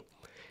 14.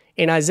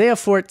 In Isaiah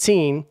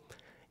 14,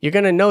 you're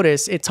going to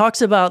notice it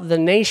talks about the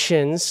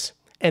nations,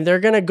 and they're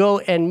going to go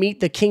and meet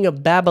the king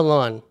of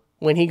Babylon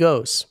when he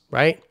goes,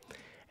 right?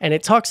 And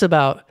it talks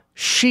about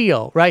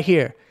Sheol right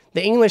here.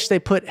 The English, they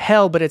put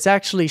hell, but it's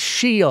actually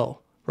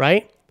Sheol,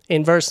 right?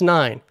 In verse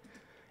 9.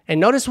 And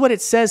notice what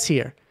it says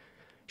here.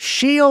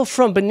 Sheol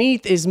from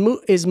beneath is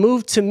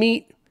moved to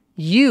meet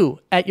you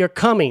at your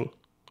coming.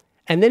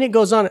 And then it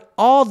goes on,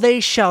 all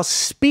they shall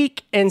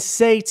speak and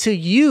say to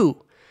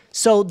you.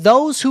 So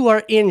those who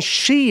are in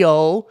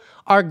Sheol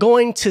are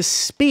going to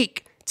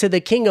speak to the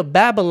king of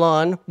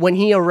Babylon when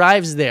he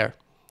arrives there.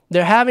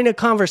 They're having a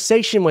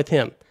conversation with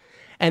him.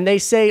 And they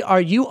say,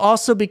 are you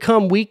also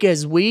become weak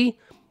as we?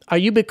 Are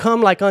you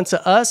become like unto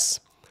us?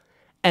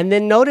 And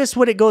then notice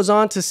what it goes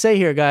on to say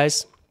here,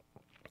 guys.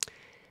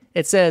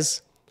 It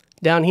says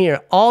down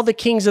here, all the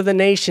kings of the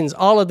nations,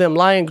 all of them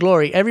lie in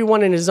glory,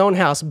 everyone in his own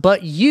house.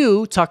 But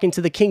you, talking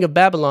to the king of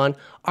Babylon,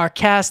 are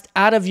cast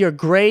out of your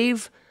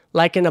grave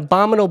like an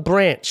abominable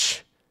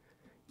branch.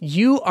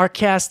 You are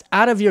cast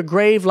out of your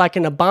grave like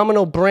an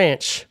abominable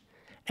branch.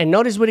 And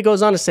notice what he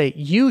goes on to say.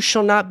 You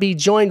shall not be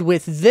joined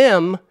with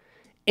them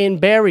in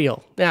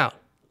burial. Now,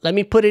 let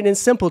me put it in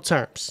simple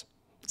terms.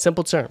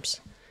 Simple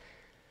terms.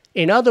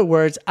 In other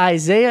words,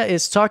 Isaiah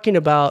is talking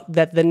about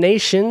that the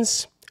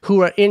nations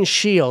who are in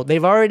Sheol,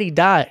 they've already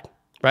died,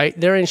 right?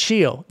 They're in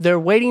Sheol. They're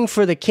waiting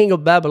for the king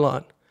of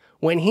Babylon.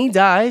 When he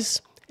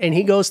dies and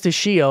he goes to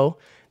Sheol,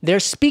 they're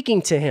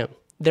speaking to him.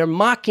 They're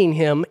mocking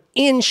him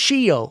in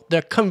Sheol.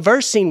 They're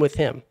conversing with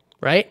him,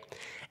 right?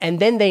 And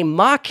then they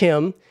mock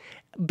him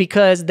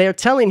because they're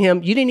telling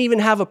him, you didn't even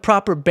have a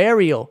proper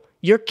burial.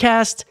 You're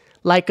cast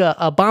like an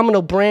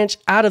abominable branch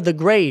out of the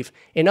grave.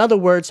 In other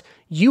words,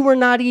 you were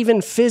not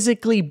even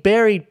physically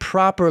buried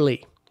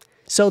properly.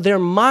 So they're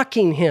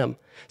mocking him.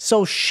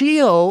 So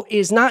Sheol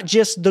is not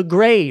just the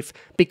grave,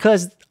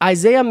 because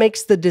Isaiah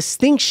makes the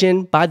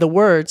distinction by the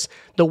words,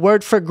 the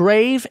word for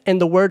grave and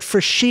the word for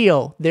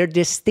Sheol. They're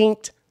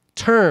distinct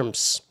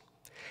terms.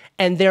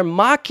 And they're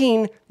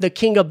mocking the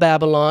king of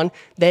Babylon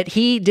that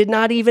he did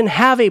not even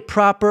have a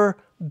proper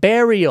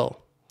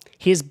burial.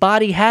 His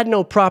body had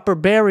no proper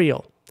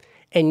burial.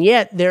 And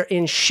yet they're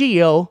in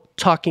Sheol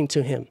talking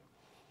to him.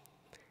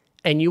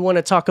 And you want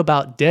to talk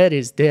about dead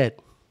is dead.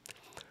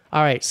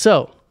 All right,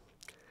 so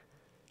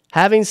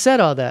having said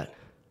all that,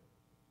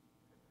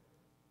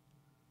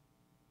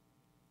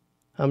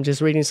 I'm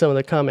just reading some of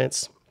the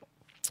comments.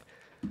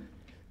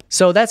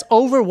 So that's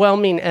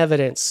overwhelming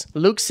evidence.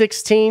 Luke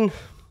 16,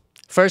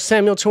 1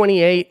 Samuel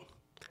 28.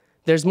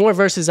 There's more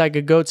verses I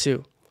could go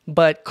to.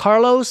 But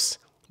Carlos,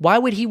 why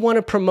would he want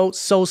to promote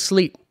soul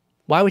sleep?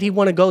 Why would he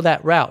want to go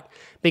that route?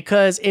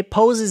 Because it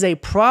poses a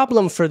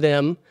problem for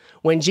them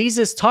when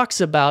Jesus talks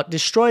about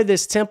destroy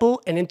this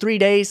temple and in 3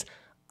 days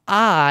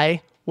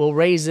I will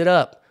raise it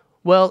up.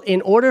 Well,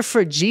 in order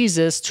for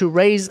Jesus to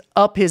raise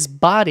up his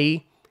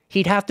body,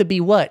 he'd have to be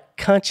what?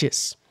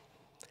 Conscious.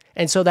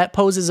 And so that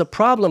poses a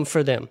problem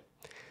for them.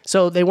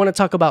 So they want to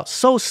talk about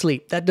soul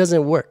sleep. That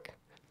doesn't work.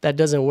 That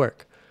doesn't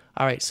work.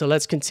 All right, so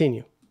let's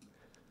continue.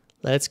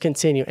 Let's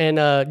continue.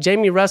 And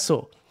Jamie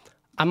Russell,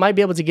 I might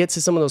be able to get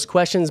to some of those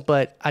questions,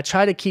 but I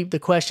try to keep the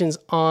questions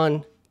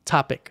on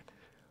topic.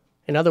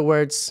 In other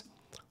words,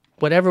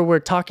 whatever we're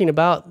talking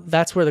about,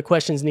 that's where the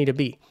questions need to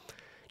be.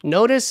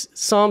 Notice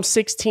Psalm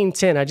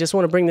 16:10. I just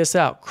want to bring this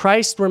out.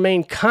 Christ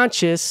remained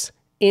conscious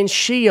in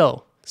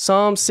Sheol.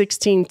 Psalm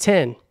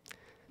 16:10.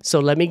 So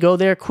let me go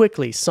there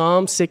quickly.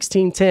 Psalm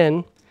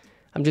 16:10.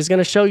 I'm just going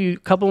to show you a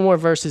couple more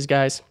verses,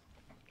 guys.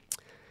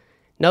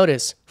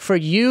 Notice, for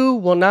you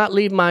will not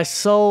leave my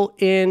soul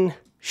in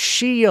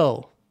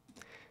Sheol.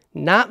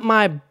 Not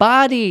my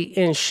body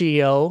in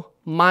Sheol,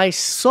 my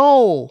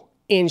soul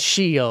in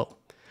Sheol.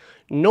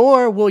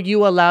 Nor will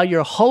you allow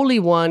your Holy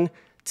One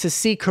to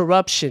see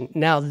corruption.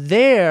 Now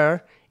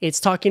there,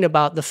 it's talking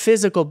about the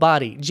physical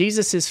body.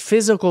 Jesus'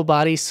 physical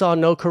body saw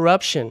no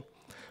corruption.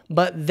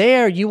 But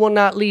there, you will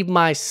not leave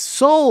my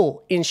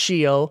soul in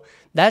Sheol.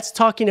 That's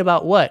talking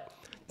about what?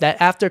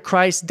 That after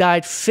Christ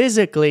died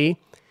physically,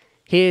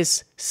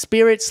 his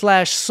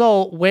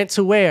spirit/soul went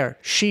to where?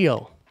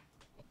 Sheol.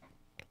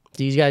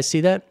 Do you guys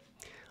see that?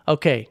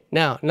 Okay,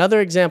 now another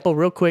example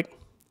real quick.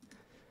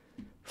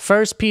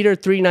 1 Peter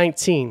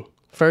 3:19.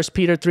 1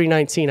 Peter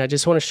 3:19. I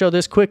just want to show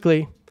this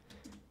quickly.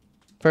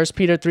 1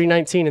 Peter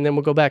 3:19, and then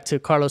we'll go back to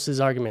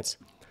Carlos's arguments.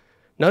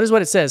 Notice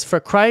what it says. For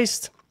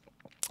Christ,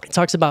 it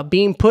talks about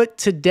being put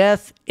to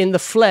death in the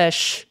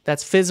flesh,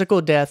 that's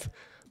physical death,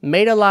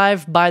 made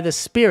alive by the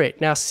Spirit.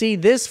 Now see,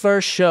 this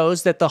verse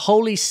shows that the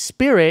Holy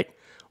Spirit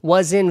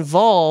was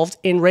involved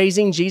in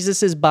raising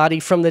Jesus' body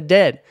from the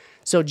dead.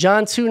 So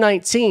John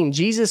 2:19,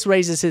 Jesus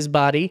raises his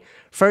body.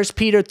 1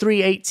 Peter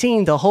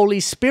 3:18, the Holy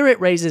Spirit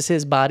raises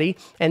his body.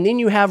 And then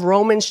you have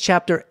Romans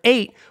chapter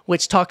 8,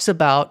 which talks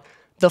about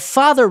the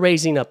Father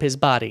raising up his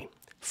body.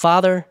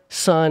 Father,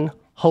 Son,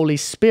 Holy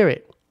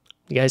Spirit.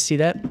 You guys see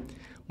that?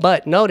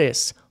 But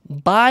notice,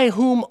 by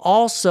whom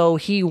also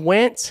he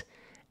went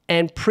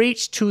and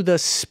preached to the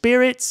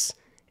spirits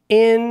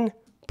in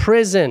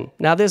prison.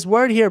 Now this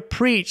word here,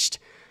 preached,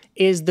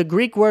 is the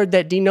Greek word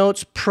that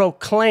denotes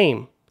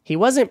proclaim. He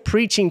wasn't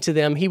preaching to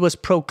them, he was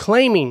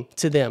proclaiming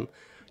to them,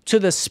 to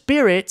the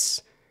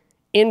spirits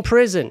in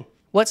prison.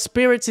 What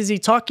spirits is he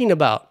talking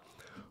about?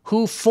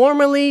 Who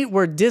formerly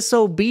were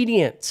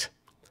disobedient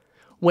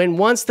when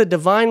once the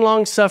divine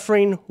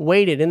long-suffering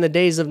waited in the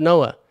days of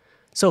Noah.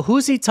 So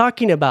who's he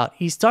talking about?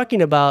 He's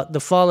talking about the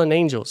fallen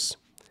angels.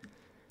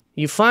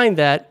 You find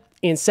that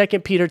in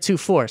 2 Peter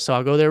 2:4. So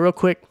I'll go there real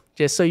quick,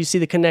 just so you see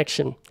the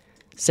connection.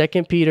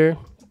 2 Peter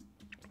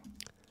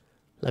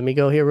Let me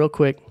go here real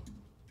quick.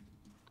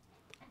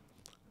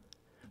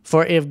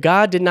 For if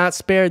God did not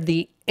spare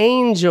the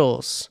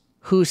angels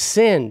who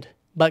sinned,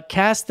 but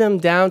cast them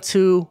down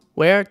to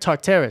where?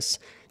 Tartarus.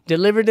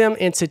 Delivered them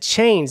into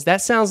chains.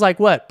 That sounds like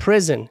what?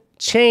 Prison.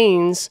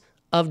 Chains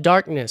of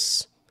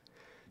darkness.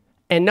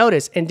 And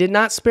notice, and did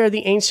not spare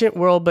the ancient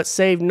world, but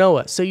saved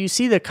Noah. So you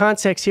see the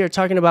context here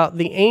talking about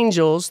the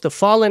angels, the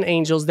fallen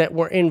angels that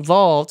were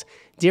involved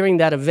during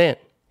that event.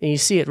 And you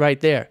see it right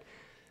there.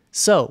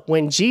 So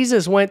when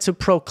Jesus went to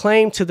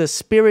proclaim to the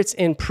spirits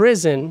in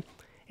prison,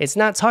 it's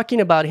not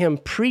talking about him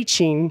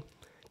preaching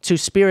to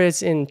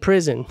spirits in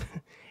prison.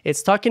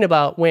 It's talking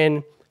about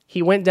when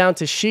he went down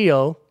to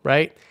Sheol,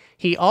 right?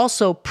 He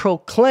also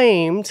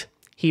proclaimed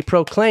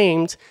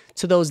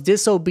to those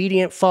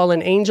disobedient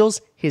fallen angels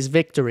his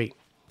victory.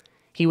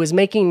 He was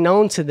making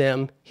known to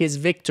them his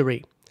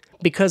victory.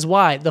 Because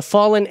why? The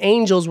fallen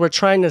angels were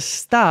trying to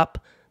stop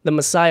the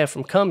Messiah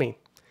from coming.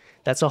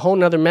 That's a whole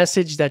nother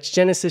message. That's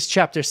Genesis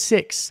chapter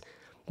 6.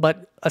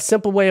 But a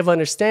simple way of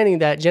understanding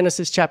that,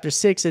 Genesis chapter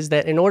 6, is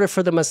that in order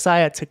for the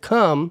Messiah to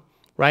come,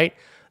 right,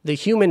 the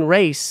human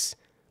race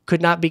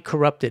could not be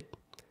corrupted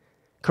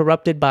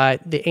by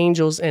the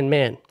angels and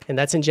man. And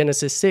that's in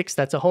Genesis 6.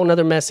 That's a whole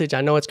nother message. I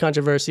know it's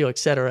controversial,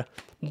 etc.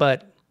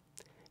 But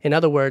in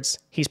other words,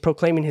 he's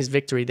proclaiming his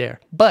victory there.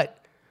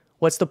 But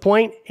what's the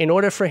point? In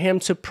order for him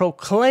to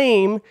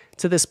proclaim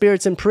to the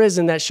spirits in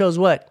prison, that shows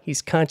what?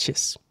 He's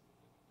conscious.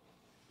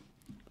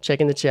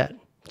 Check in the chat.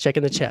 Check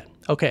in the chat.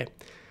 Okay.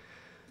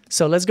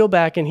 So let's go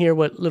back and hear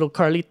what little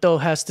Carlito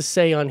has to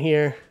say on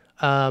here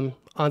on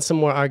some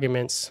more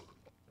arguments.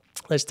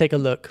 Let's take a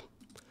look.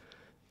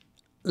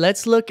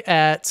 Let's look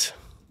at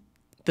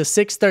the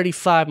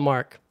 635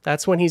 mark.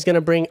 That's when he's going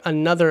to bring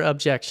another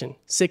objection.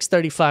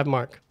 635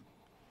 mark.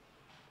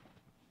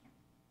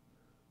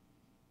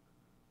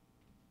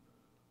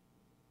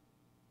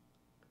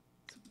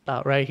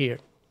 About right here.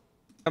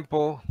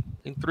 Example,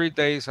 in 3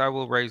 days I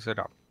will raise it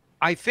up.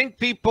 I think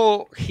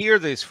people hear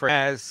this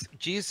as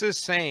Jesus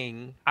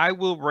saying, I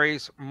will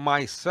raise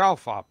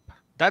myself up.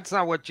 That's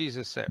not what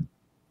Jesus said.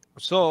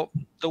 So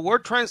the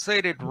word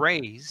translated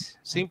raise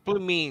simply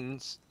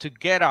means to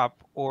get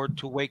up or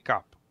to wake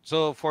up.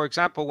 So for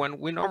example, when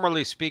we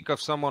normally speak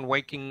of someone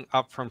waking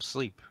up from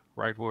sleep,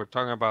 right? We're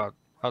talking about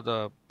how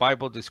the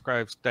Bible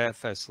describes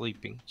death as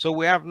sleeping. So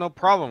we have no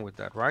problem with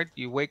that, right?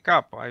 You wake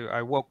up.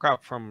 I woke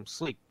up from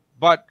sleep.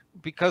 But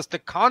because the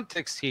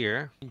context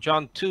here in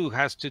John 2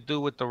 has to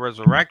do with the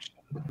resurrection,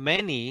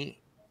 many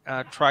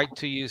try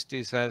to use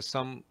this as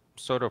some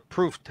sort of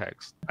proof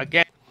text.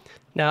 Again.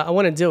 Now, I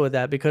want to deal with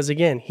that because,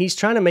 again, he's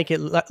trying to make it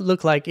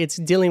look like it's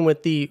dealing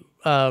with the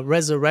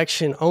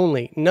resurrection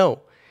only. No.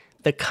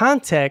 The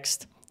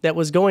context that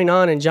was going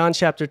on in John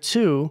chapter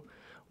 2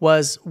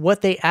 was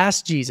what they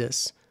asked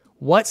Jesus.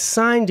 What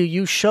sign do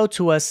you show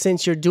to us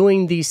since you're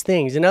doing these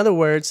things? In other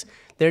words,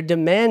 they're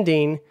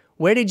demanding,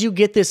 where did you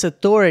get this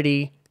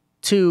authority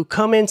to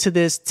come into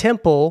this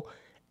temple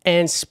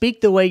and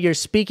speak the way you're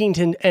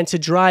speaking and to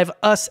drive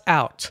us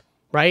out,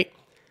 right?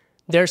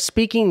 They're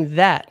speaking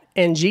that.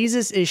 And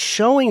Jesus is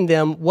showing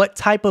them what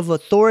type of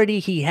authority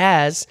he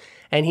has.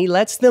 And he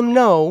lets them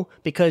know,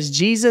 because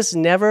Jesus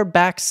never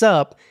backs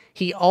up.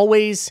 He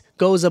always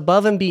goes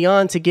above and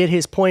beyond to get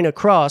his point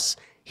across.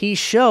 He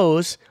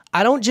shows,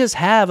 I don't just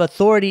have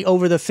authority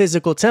over the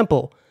physical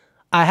temple.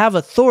 I have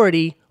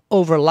authority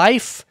over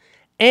life,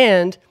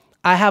 and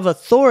I have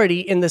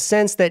authority in the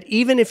sense that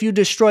even if you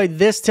destroy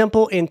this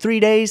temple in 3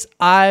 days,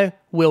 I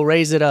will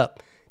raise it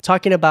up.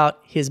 Talking about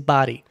his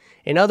body.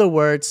 In other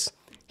words,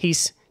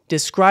 he's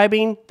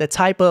describing the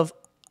type of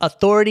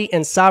authority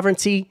and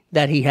sovereignty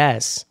that he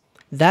has.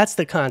 That's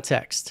the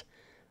context.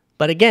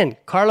 But again,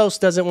 Carlos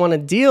doesn't want to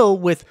deal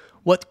with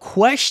what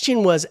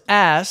question was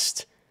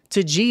asked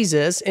to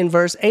Jesus in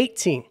verse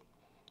 18.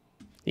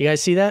 You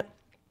guys see that?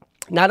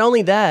 Not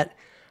only that,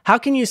 how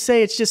can you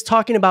say it's just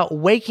talking about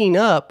waking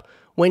up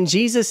when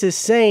Jesus is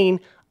saying,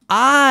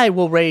 I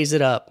will raise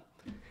it up?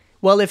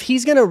 Well, if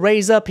he's going to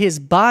raise up his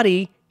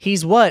body,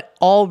 he's what?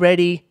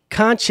 Already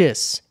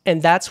conscious.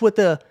 And that's what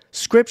the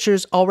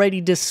scriptures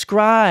already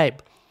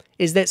describe,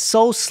 is that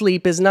soul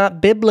sleep is not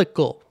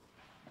biblical.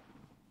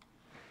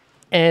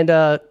 And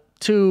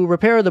to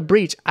repair the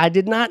breach, I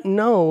did not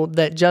know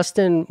that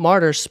Justin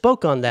Martyr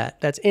spoke on that.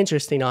 That's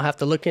interesting. I'll have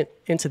to look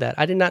into that.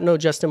 I did not know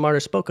Justin Martyr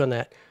spoke on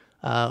that,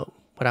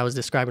 what I was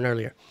describing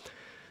earlier.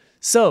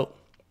 So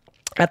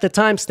at the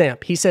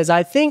timestamp, he says,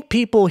 I think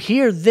people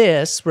hear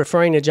this,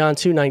 referring to John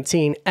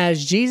 2:19,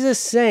 as Jesus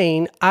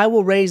saying, I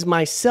will raise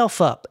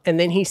myself up. And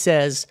then he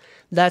says,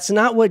 that's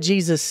not what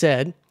Jesus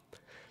said.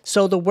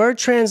 So the word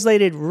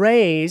translated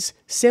raise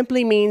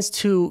simply means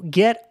to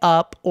get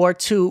up or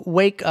to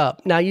wake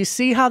up. Now you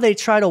see how they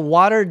try to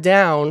water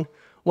down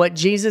what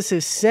Jesus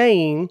is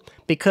saying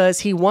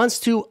because he wants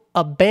to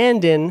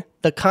abandon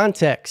the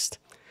context.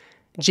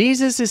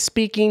 Jesus is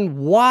speaking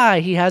why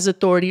he has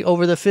authority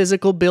over the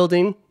physical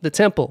building, the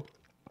temple.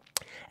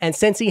 And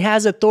since he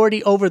has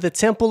authority over the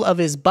temple of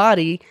his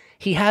body,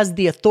 he has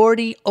the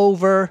authority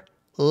over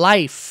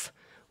life,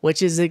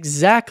 which is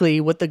exactly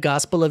what the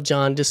Gospel of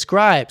John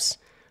describes.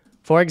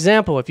 For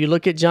example, if you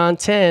look at John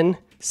 10,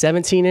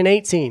 17 and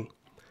 18,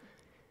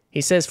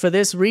 he says, "For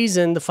this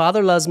reason, the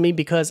Father loves me,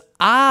 because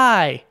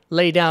I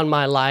lay down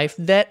my life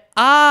that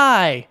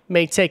I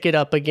may take it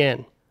up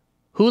again."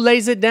 Who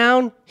lays it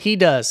down? He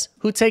does.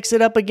 Who takes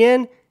it up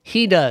again?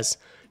 He does.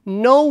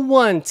 No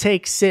one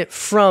takes it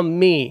from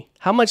me.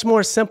 How much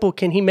more simple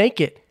can he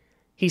make it?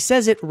 He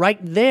says it right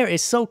there.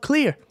 It's so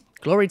clear.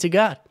 Glory to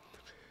God.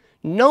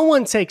 No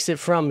one takes it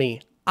from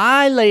me.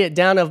 I lay it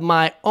down of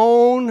my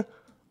own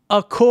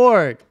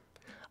accord.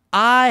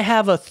 I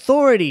have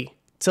authority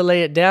to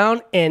lay it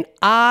down, and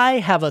I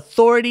have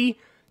authority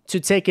to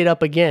take it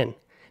up again.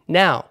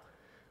 Now,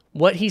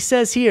 what he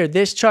says here,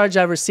 "This charge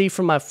I received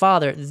from my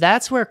Father,"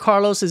 that's where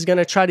Carlos is going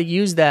to try to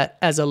use that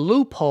as a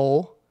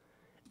loophole,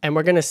 and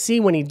we're going to see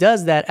when he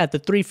does that at the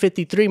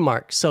 353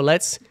 mark. So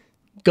let's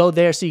go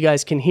there so you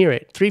guys can hear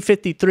it.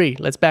 353,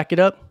 let's back it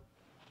up.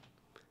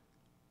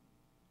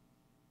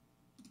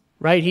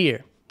 Right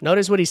here.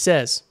 Notice what he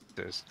says.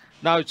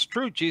 Now, it's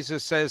true,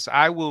 Jesus says,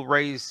 "I will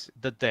raise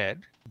the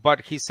dead,"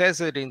 but he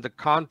says it in the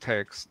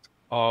context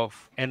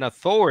of an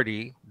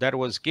authority that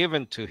was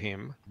given to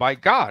him by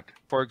God.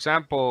 For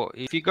example,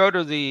 if you go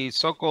to the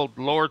so-called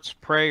Lord's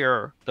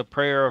Prayer, the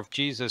prayer of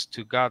Jesus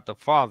to God the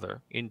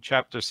Father, in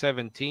chapter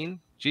 17,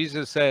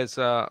 Jesus says,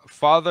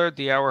 "Father,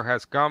 the hour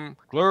has come.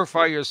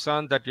 Glorify your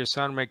Son, that your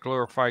Son may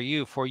glorify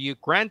you. For you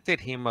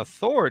granted him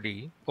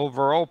authority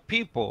over all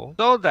people,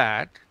 so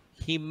that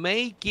he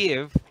may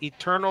give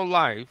eternal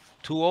life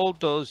to all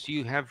those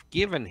you have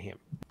given him."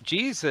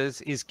 Jesus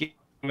is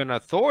given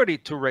authority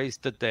to raise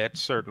the dead,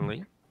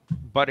 certainly.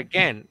 But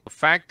again, the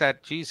fact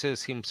that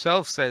Jesus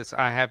himself says,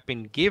 "I have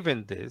been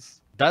given this,"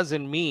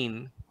 doesn't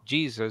mean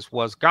Jesus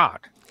was God.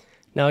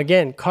 Now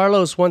again,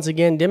 Carlos once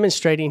again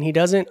demonstrating he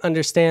doesn't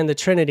understand the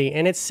Trinity.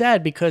 And it's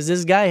sad because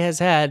this guy has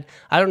had,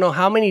 I don't know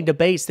how many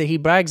debates that he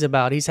brags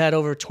about. He's had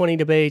over 20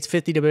 debates,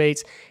 50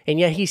 debates, and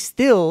yet he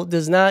still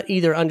does not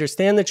either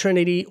understand the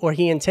Trinity or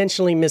he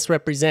intentionally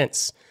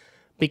misrepresents.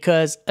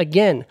 Because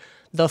again,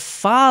 the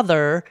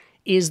Father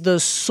is the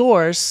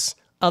source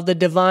of the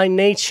divine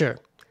nature.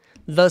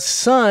 The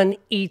Son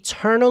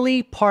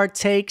eternally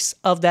partakes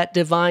of that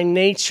divine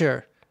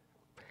nature.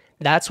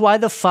 That's why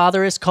the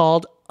Father is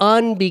called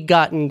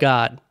unbegotten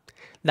God.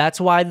 That's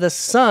why the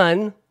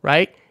Son,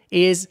 right,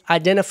 is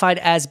identified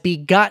as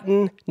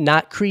begotten,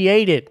 not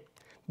created.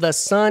 The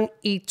Son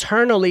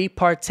eternally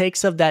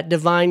partakes of that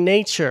divine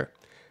nature.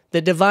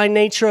 The divine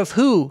nature of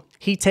who?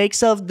 He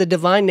takes of the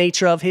divine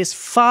nature of his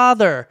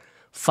Father,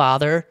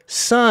 Father,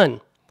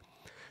 Son.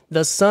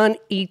 The Son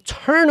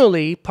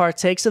eternally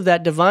partakes of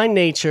that divine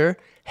nature,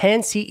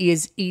 hence he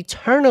is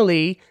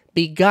eternally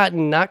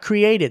begotten, not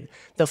created.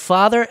 The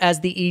Father, as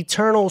the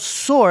eternal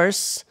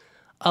source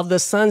of the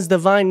Son's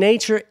divine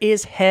nature,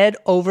 is head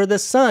over the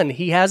Son.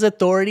 He has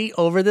authority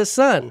over the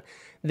Son.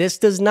 This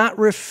does not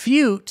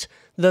refute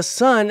the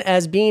Son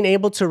as being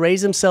able to raise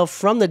himself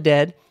from the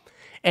dead,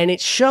 and it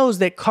shows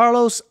that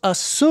Carlos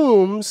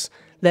assumes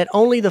that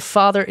only the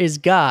Father is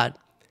God,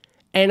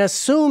 and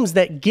assumes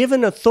that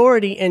given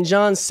authority in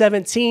John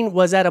 17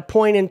 was at a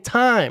point in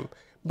time,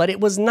 but it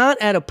was not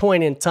at a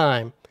point in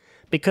time,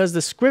 because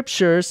the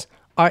scriptures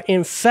are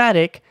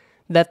emphatic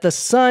that the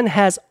Son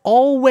has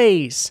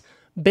always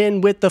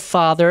been with the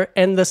Father,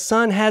 and the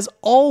Son has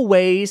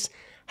always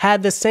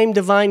had the same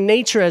divine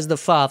nature as the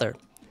Father.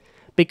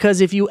 Because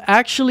if you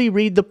actually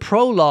read the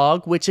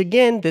prologue, which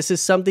again, this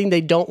is something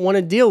they don't want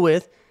to deal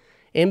with,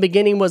 in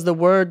beginning was the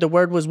Word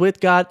was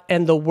with God,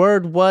 and the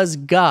Word was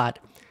God.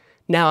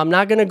 Now, I'm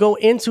not going to go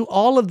into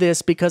all of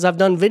this because I've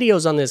done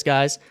videos on this,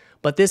 guys,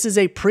 but this is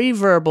a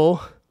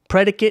preverbal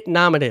predicate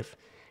nominative.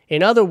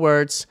 In other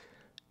words,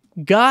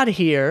 God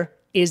here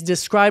is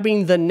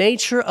describing the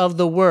nature of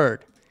the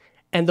Word.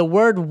 And the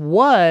word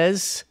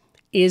was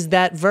is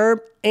that verb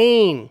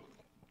ein.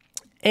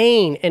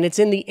 Ein, and it's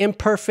in the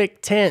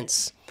imperfect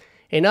tense.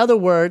 In other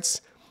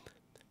words,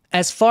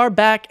 as far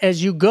back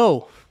as you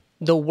go,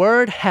 the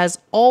Word has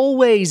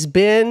always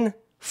been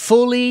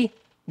fully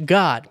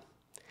God.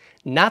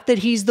 Not that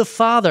he's the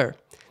Father.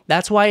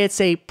 That's why it's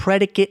a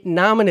predicate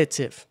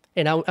nominative.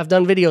 And I've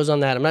done videos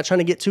on that. I'm not trying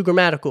to get too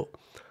grammatical.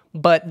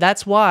 But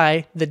that's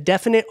why the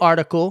definite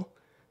article,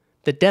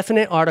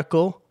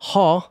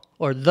 ha,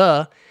 or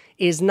the,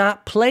 is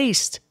not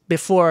placed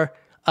before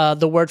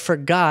the word for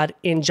God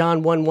in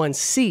John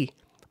 1:1c,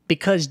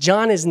 because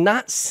John is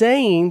not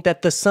saying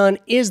that the Son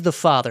is the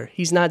Father.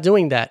 He's not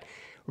doing that.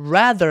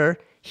 Rather,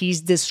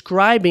 he's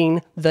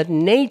describing the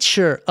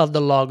nature of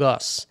the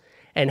Logos.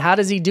 And how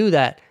does he do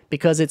that?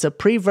 Because it's a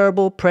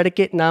preverbal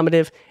predicate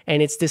nominative,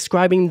 and it's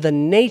describing the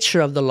nature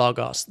of the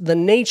Logos, the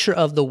nature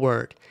of the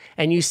Word.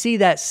 And you see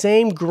that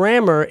same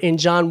grammar in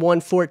John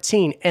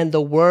 1:14, and the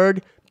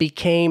Word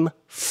became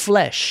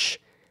flesh.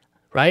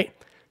 Right?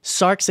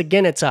 Sarx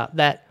agenita,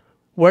 that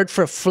word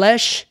for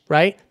flesh,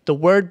 right? The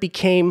Word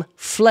became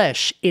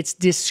flesh. It's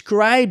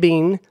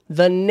describing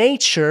the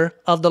nature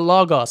of the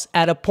Logos.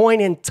 At a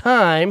point in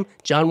time,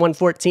 John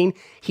 1:14,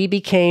 he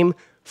became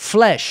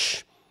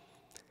flesh.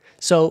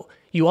 So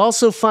you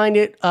also find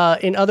it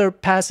in other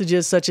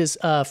passages such as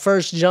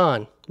 1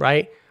 John,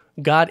 right?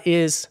 God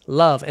is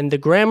love. And the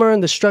grammar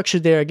and the structure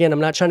there, again, I'm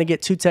not trying to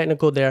get too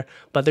technical there,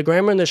 but the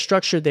grammar and the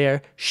structure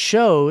there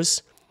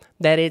shows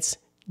that it's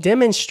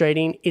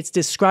demonstrating, it's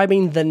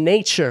describing the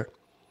nature.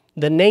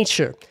 The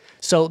nature.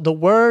 So the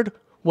Word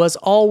was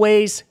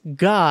always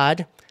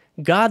God.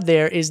 God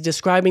there is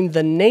describing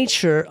the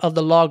nature of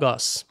the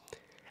Logos.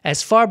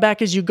 As far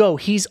back as you go,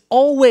 he's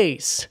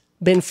always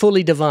been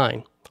fully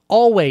divine.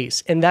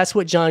 Always. And that's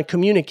what John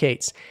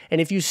communicates. And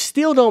if you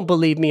still don't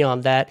believe me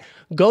on that,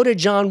 go to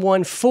John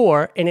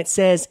 1:4, and it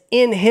says,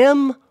 in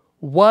him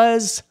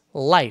was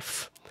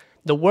life.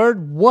 The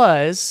word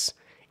was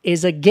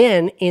is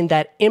again in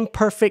that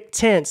imperfect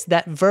tense,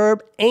 that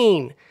verb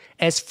ein.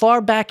 As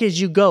far back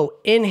as you go,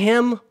 in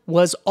him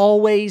was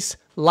always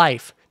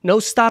life. No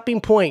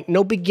stopping point,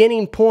 no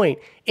beginning point.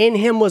 In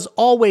him was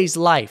always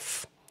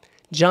life.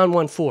 John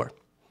 1:4.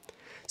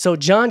 So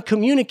John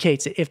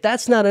communicates it. If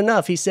that's not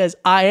enough, he says,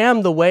 I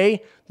am the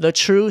way, the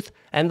truth,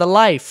 and the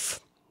life.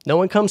 No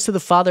one comes to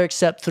the Father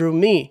except through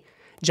me.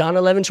 John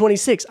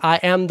 11:26, I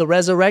am the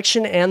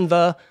resurrection and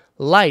the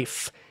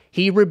life.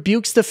 He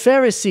rebukes the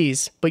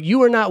Pharisees, but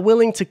you are not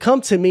willing to come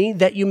to me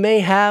that you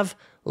may have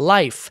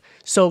life.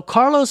 So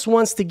Carlos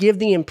wants to give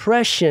the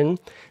impression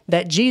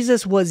that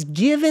Jesus was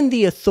given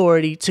the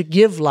authority to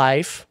give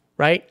life,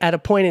 right, at a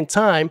point in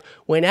time,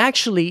 when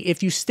actually,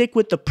 if you stick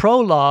with the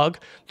prologue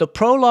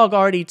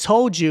already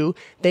told you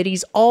that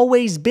he's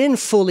always been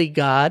fully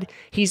God,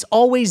 he's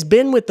always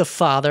been with the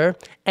Father,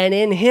 and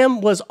in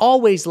him was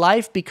always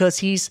life because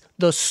he's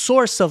the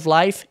source of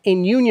life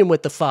in union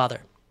with the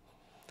Father.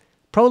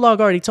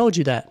 Prologue already told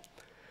you that.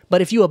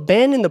 But if you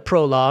abandon the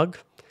prologue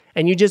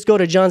and you just go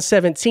to John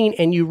 17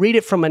 and you read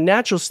it from a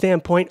natural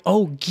standpoint,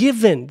 oh,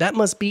 given, that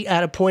must be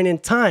at a point in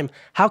time.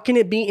 How can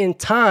it be in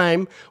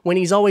time when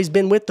he's always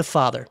been with the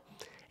Father?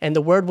 And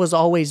the Word was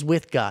always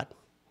with God.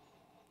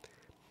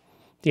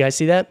 Do you guys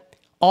see that?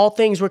 All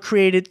things were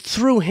created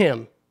through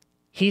him.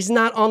 He's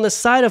not on the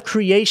side of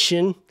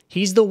creation.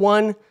 He's the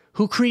one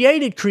who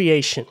created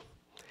creation.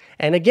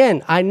 And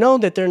again, I know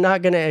that they're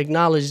not going to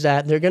acknowledge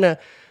that. They're going to,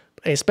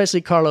 especially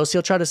Carlos,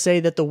 he'll try to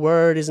say that the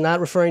Word is not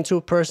referring to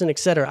a person,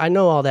 etc. I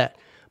know all that.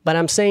 But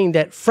I'm saying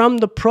that from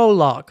the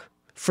prologue,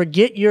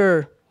 forget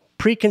your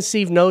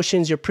preconceived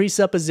notions, your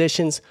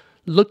presuppositions.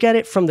 Look at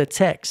it from the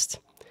text.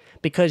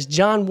 Because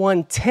John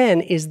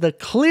 1:10 is the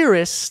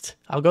clearest,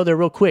 I'll go there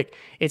real quick.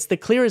 It's the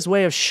clearest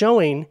way of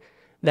showing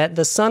that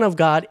the Son of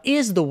God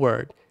is the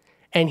Word.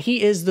 And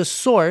he is the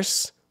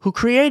source who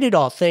created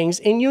all things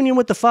in union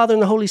with the Father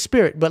and the Holy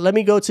Spirit. But let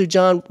me go to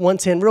John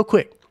 1:10 real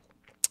quick.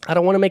 I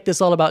don't want to make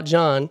this all about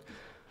John,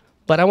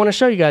 but I want to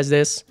show you guys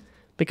this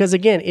because,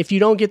 again, if you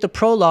don't get the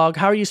prologue,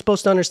 how are you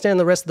supposed to understand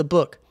the rest of the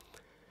book?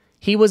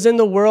 He was in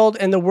the world,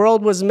 and the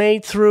world was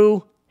made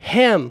through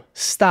him.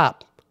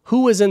 Stop.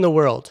 Who was in the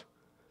world?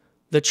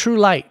 The true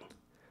light.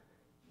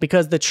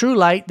 Because the true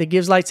light that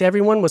gives light to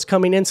everyone was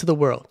coming into the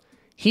world.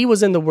 He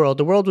was in the world.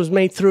 The world was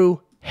made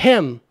through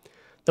him.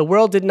 The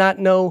world did not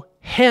know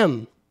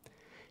him.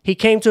 He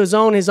came to his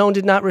own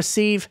did not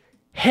receive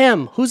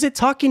him. Who's it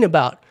talking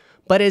about?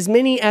 But as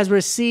many as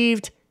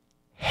received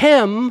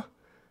him,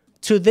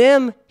 to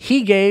them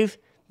he gave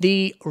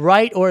the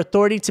right or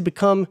authority to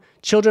become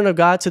children of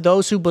God to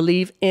those who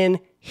believe in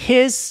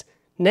his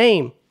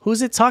name.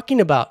 Who's it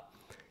talking about?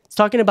 It's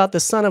talking about the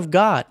Son of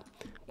God.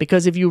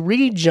 Because if you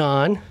read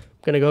John, I'm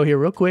going to go here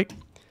real quick.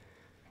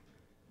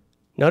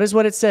 Notice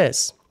what it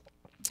says.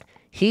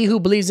 He who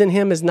believes in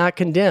him is not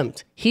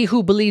condemned. He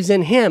who believes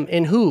in him,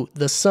 in who?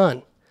 The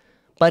Son.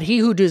 But he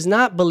who does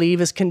not believe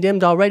is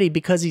condemned already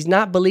because he's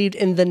not believed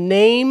in the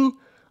name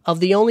of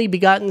the only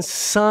begotten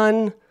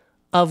Son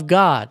of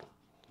God.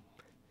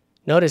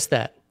 Notice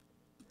that.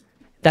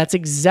 That's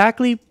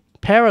exactly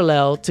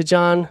parallel to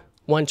John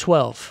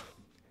 1:12.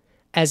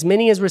 As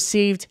many as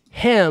received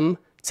him,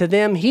 to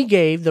them he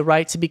gave the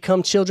right to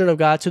become children of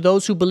God, to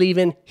those who believe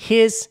in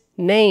his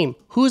name.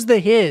 Who's the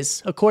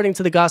his, according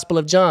to the Gospel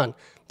of John?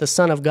 The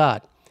Son of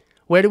God.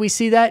 Where do we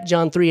see that?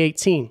 John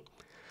 3:18.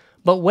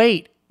 But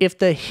wait. If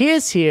the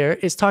his here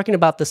is talking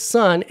about the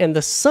Son, and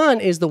the Son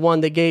is the one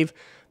that gave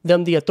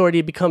them the authority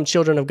to become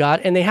children of God,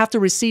 and they have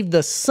to receive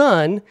the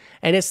Son,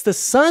 and it's the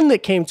Son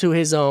that came to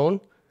his own,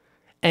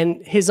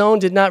 and his own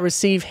did not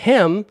receive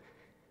him,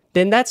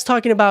 then that's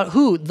talking about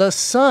who? The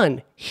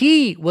Son.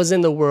 He was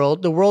in the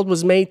world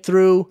was made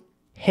through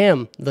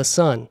him, the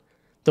Son.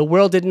 The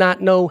world did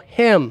not know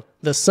him,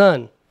 the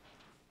Son.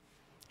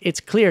 It's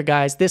clear,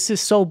 guys. This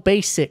is so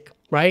basic,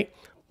 right?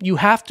 You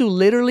have to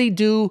literally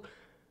do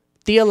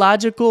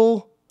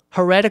theological,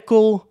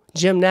 heretical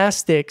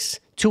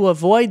gymnastics to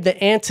avoid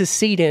the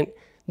antecedent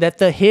that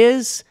the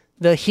his,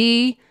 the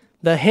he,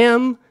 the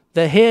him,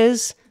 the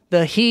his,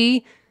 the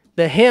he,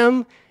 the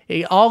him,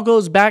 it all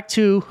goes back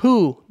to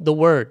who? The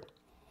Word.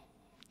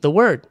 The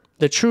Word,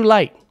 the true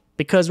light.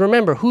 Because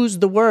remember, who's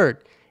the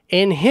Word?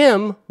 In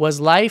him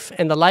was life,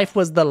 and the life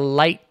was the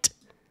light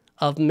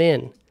of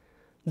men.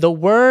 The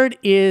Word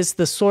is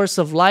the source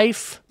of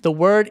life. The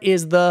Word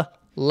is the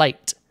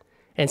light.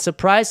 And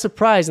surprise,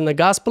 surprise, in the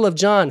Gospel of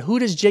John, who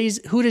does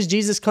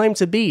Jesus claim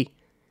to be?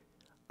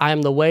 I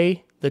am the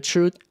way, the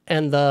truth,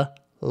 and the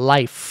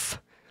life.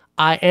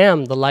 I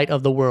am the light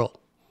of the world.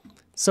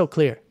 So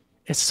clear.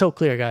 It's so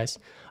clear, guys.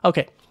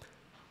 Okay.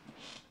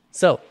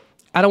 So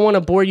I don't want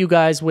to bore you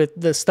guys with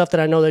the stuff that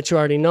I know that you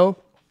already know.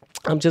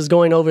 I'm just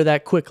going over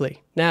that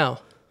quickly. Now,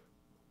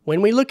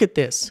 when we look at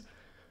this,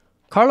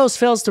 Carlos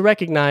fails to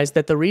recognize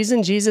that the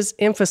reason Jesus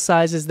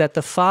emphasizes that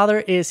the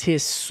Father is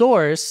his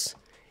source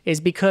is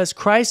because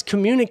Christ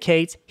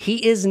communicates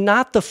he is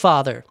not the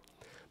Father,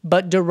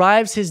 but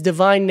derives his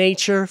divine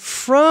nature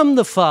from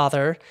the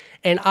Father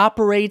and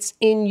operates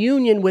in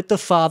union with the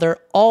Father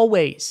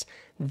always.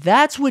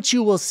 That's what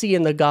you will see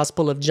in the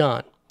Gospel of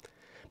John.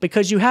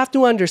 Because you have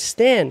to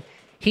understand,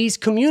 he's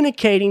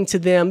communicating to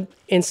them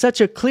in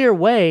such a clear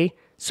way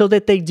so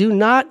that they do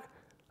not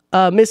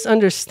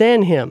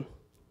misunderstand him.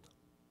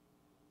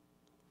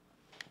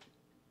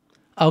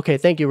 Okay,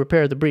 thank you,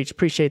 Repair of the Breach.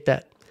 Appreciate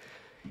that.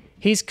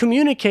 He's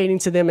communicating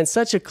to them in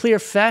such a clear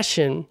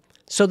fashion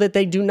so that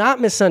they do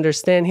not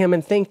misunderstand him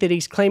and think that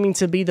he's claiming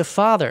to be the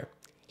Father.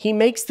 He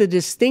makes the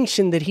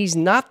distinction that he's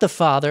not the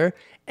Father,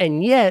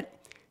 and yet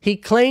he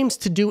claims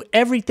to do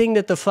everything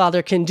that the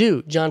Father can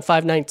do. John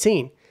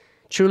 5:19.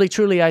 Truly,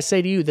 truly, I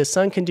say to you, the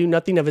Son can do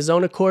nothing of his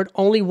own accord,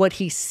 only what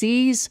he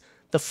sees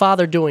the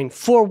Father doing.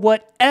 For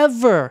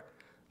whatever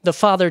the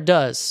Father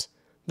does,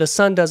 the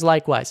Son does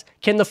likewise.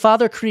 Can the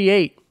Father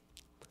create?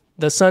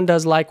 The Son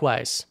does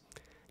likewise.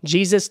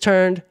 Jesus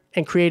turned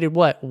and created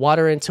what?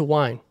 Water into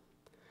wine.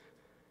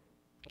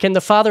 Can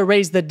the Father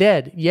raise the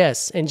dead?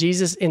 Yes. And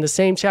Jesus in the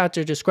same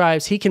chapter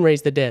describes he can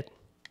raise the dead.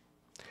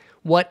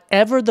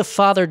 Whatever the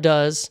Father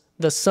does,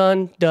 the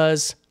Son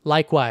does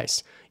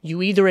likewise.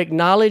 You either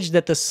acknowledge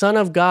that the Son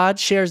of God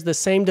shares the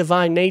same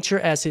divine nature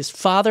as his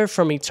Father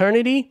from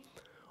eternity,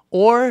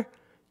 or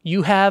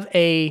you have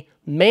a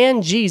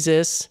man,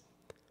 Jesus,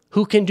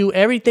 who can do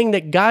everything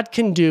that God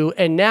can do,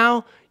 and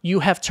now you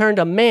have turned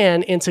a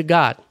man into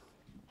God.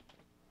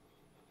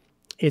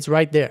 It's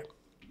right there.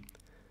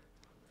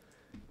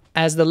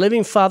 As the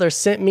living Father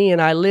sent me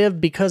and I live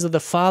because of the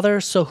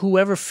Father, so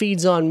whoever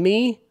feeds on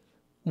me,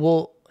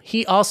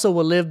 he also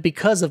will live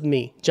because of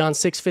me. John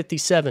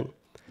 6:57.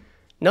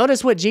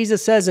 Notice what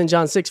Jesus says in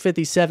John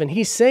 6:57.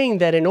 He's saying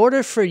that in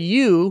order for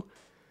you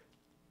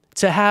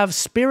to have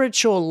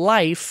spiritual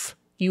life,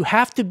 you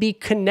have to be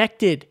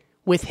connected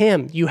with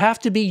him. You have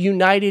to be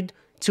united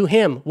to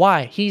him.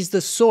 Why? He's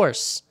the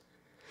source.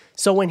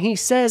 So when he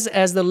says,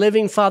 as the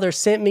living Father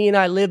sent me and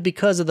I live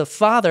because of the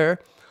Father,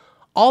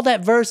 all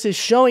that verse is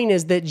showing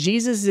is that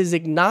Jesus is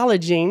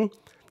acknowledging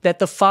that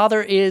the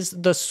Father is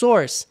the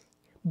source.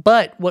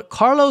 But what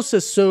Carlos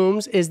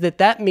assumes is that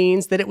that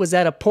means that it was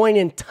at a point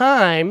in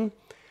time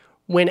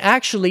when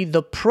actually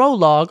the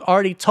prologue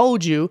already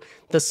told you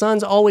the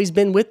Son's always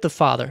been with the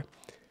Father.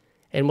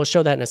 And we'll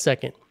show that in a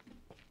second.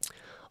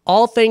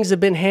 All things have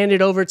been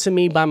handed over to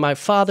me by my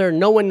Father.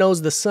 No one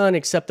knows the Son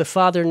except the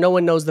Father. No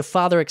one knows the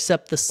Father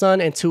except the Son,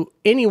 and to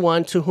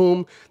anyone to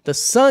whom the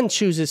Son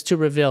chooses to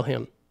reveal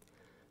him.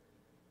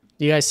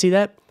 Do you guys see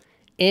that?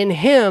 In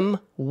him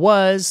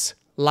was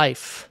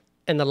life,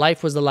 and the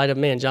life was the light of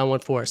man, John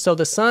 1:4. So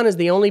the Son is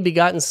the only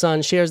begotten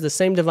Son, shares the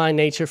same divine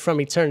nature from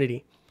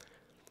eternity.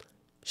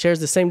 Shares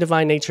the same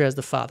divine nature as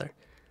the Father.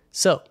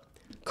 So,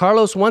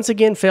 Carlos once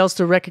again fails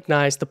to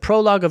recognize the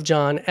prologue of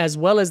John as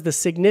well as the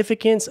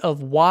significance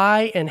of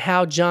why and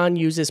how John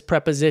uses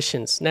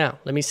prepositions. Now,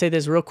 let me say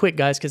this real quick,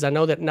 guys, because I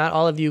know that not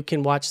all of you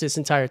can watch this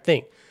entire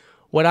thing.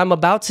 What I'm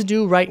about to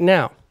do right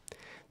now,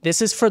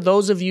 this is for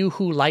those of you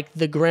who like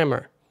the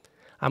grammar.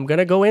 I'm going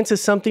to go into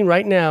something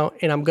right now,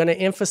 and I'm going to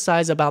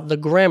emphasize about the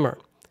grammar.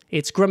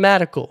 It's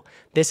grammatical.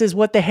 This is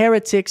what the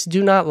heretics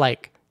do not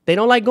like. They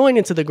don't like going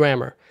into the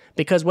grammar,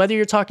 because whether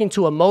you're talking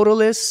to a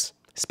modalist,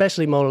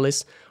 especially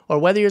modalists, or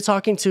whether you're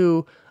talking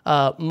to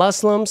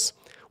Muslims,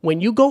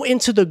 when you go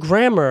into the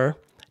grammar,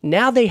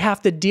 now they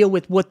have to deal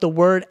with what the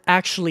word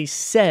actually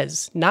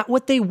says, not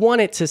what they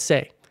want it to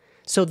say.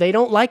 So they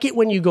don't like it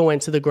when you go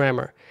into the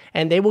grammar.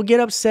 And they will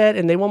get upset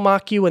and they will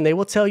mock you and they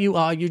will tell you,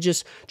 oh, you're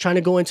just trying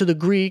to go into the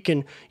Greek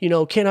and, you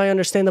know, can I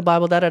understand the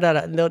Bible,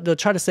 da-da-da-da. They'll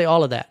try to say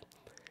all of that.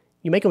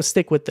 You make them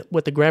stick with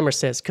what the grammar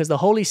says, because the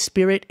Holy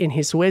Spirit in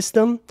his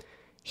wisdom,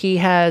 he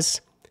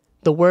has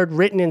the word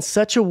written in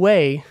such a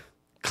way,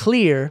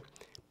 clear,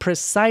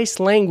 precise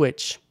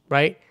language,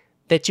 right,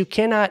 that you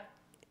cannot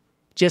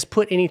just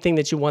put anything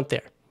that you want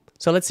there.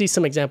 So let's see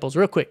some examples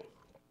real quick.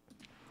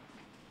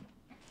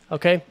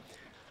 Okay.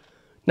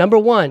 Number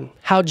one,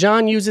 how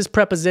John uses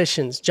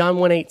prepositions. John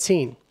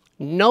 1:18.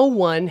 No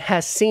one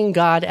has seen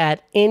God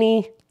at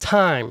any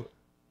time.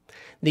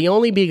 The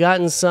only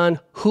begotten Son,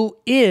 who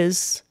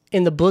is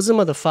in the bosom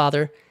of the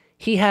Father,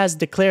 he has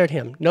declared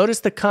him. Notice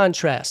the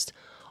contrast.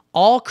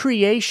 All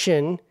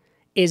creation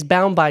is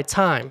bound by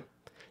time.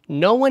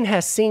 No one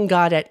has seen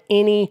God at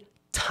any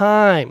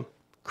time.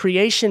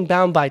 Creation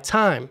bound by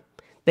time.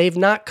 They've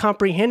not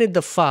comprehended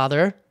the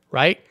Father,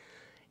 right?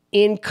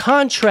 In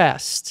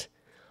contrast,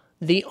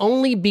 the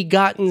only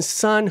begotten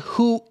Son,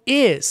 who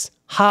is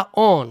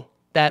ha'on,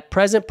 that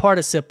present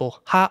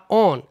participle,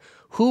 ha'on,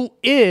 who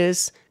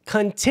is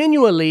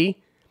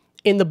continually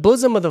in the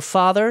bosom of the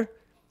Father,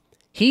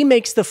 He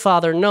makes the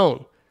Father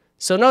known.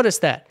 So notice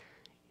that.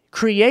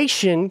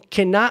 Creation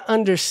cannot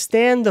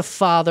understand the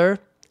Father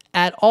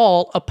at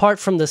all apart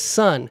from the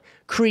Son.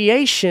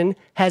 Creation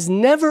has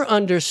never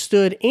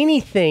understood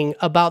anything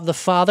about the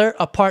Father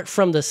apart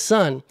from the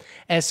Son.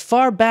 As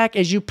far back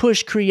as you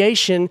push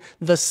creation,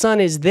 the Son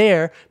is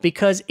there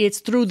because it's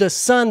through the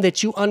Son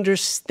that you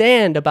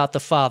understand about the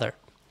Father.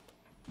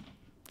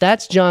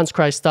 That's John's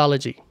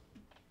Christology.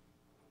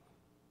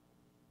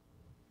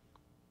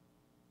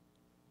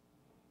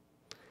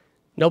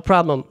 No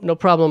problem,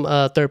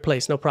 third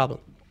place, no problem.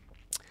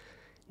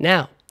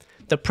 Now,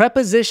 the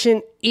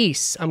preposition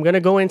is, I'm going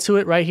to go into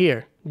it right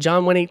here.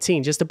 John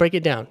 1:18, just to break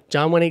it down.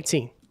 John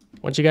 1:18. I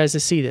want you guys to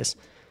see this.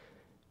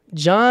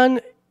 John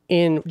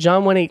in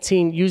John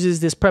 1:18 uses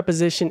this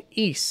preposition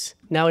is.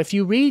 Now, if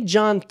you read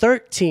John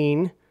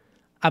 13,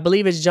 I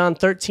believe it's John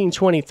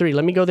 13:23.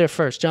 Let me go there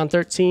first. John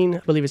 13, I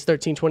believe it's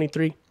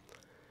 13:23.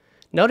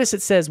 Notice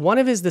it says, one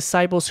of his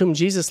disciples whom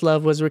Jesus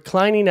loved was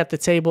reclining at the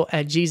table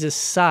at Jesus'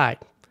 side.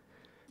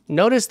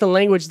 Notice the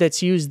language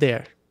that's used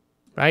there,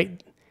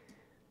 right?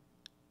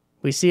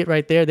 We see it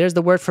right there. There's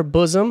the word for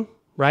bosom,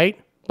 right?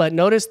 But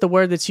notice the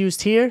word that's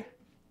used here,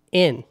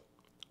 in,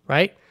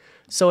 right?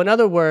 So in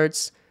other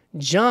words,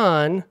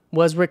 John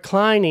was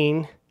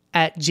reclining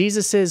at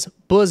Jesus's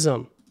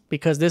bosom,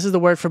 because this is the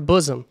word for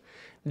bosom.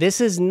 This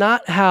is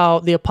not how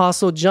the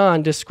Apostle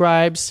John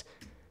describes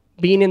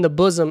being in the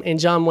bosom in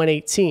John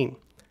 1:18.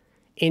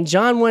 In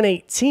John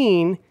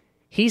 1:18,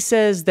 he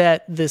says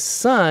that the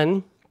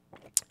Son,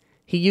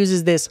 he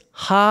uses this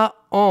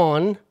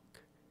ha-on,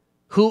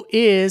 who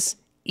is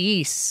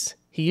is.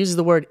 He uses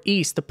the word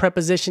is, the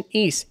preposition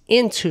is,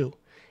 into.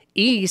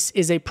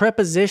 Is a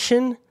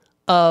preposition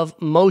of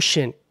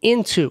motion,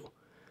 into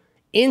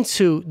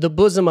the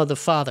bosom of the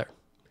Father.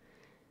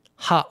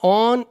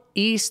 Ha-on,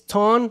 is,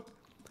 ton,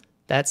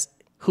 that's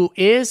who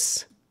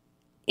is,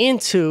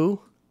 into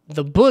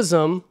the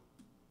bosom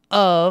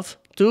of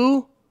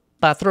tu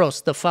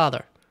patros, the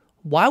Father.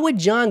 Why would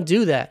John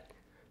do that?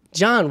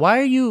 John, why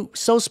are you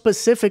so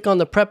specific on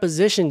the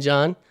preposition,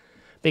 John?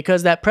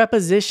 Because that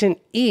preposition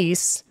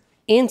is,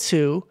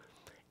 into,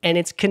 and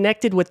it's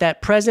connected with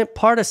that present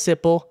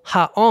participle,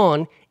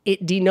 ha-on.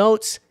 It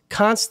denotes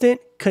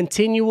constant,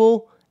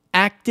 continual,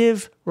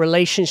 active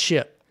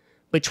relationship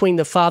between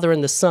the Father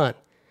and the Son.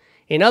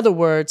 In other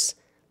words,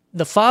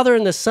 the Father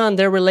and the Son,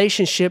 their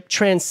relationship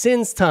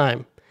transcends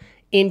time.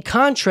 In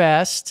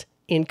contrast,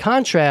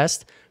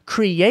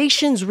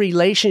 creation's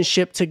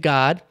relationship to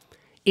God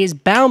is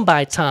bound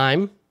by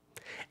time,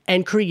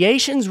 and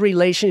creation's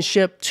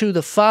relationship to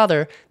the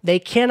Father, they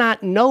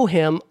cannot know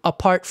him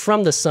apart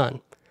from the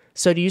Son.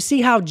 So do you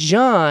see how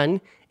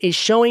John is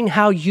showing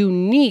how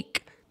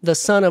unique the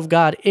Son of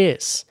God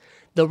is?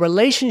 The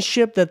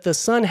relationship that the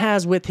Son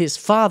has with his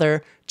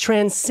Father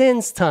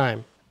transcends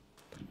time.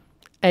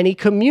 And he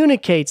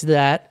communicates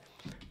that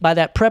by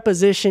that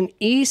preposition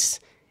is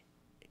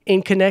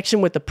in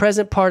connection with the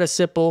present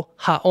participle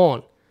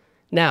ha-on.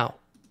 Now,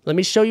 let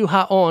me show you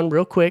ha-on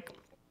real quick.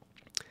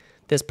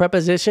 This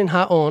preposition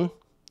ha-on.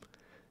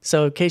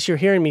 So in case you're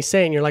hearing me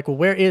saying, you're like, well,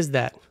 where is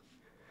that?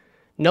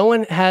 No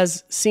one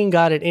has seen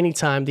God at any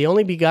time. The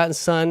only begotten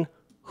Son,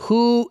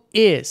 who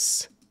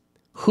is.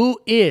 Who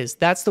is.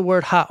 That's the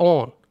word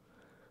ha-on.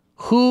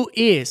 Who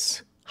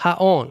is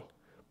ha-on.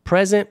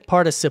 Present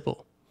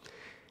participle.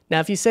 Now,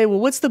 if you say, well,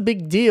 what's the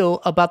big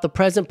deal about the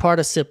present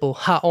participle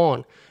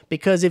ha-on?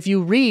 Because if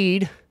you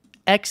read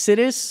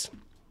Exodus,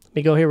 let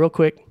me go here real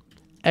quick.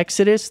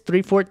 Exodus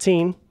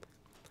 3:14.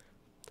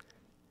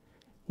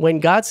 When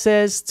God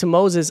says to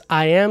Moses,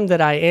 I am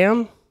that I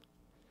am,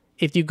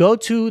 if you go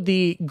to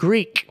the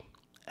Greek,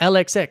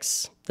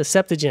 LXX, the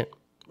Septuagint,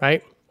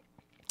 right?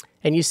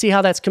 And you see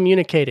how that's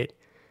communicated.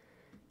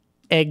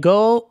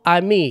 Ego,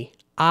 me,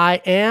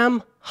 I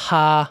am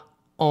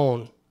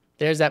ha-on.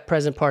 There's that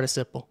present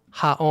participle,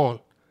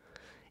 ha-on.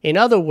 In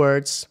other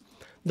words,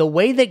 the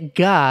way that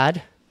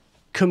God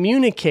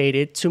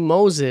communicated to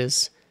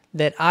Moses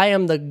that I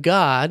am the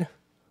God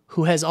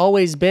who has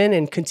always been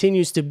and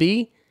continues to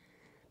be,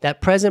 that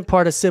present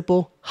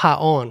participle,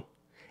 ha-on.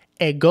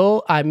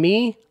 Ego,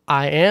 me,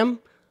 I am,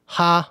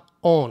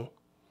 ha-on.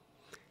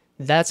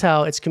 That's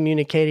how it's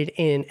communicated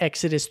in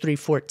Exodus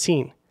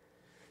 3:14.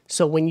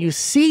 So when you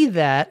see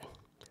that,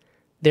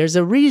 there's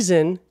a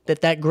reason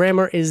that that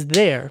grammar is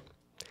there.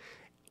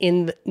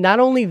 Not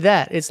only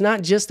that, it's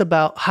not just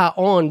about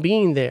ha-on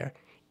being there.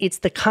 It's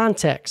the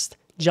context.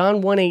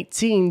 John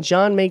 1:18,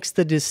 John makes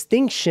the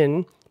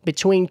distinction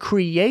between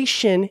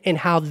creation and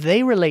how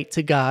they relate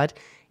to God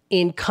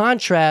in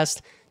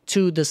contrast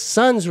to the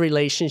Son's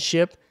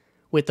relationship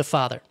with the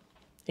Father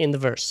in the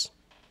verse.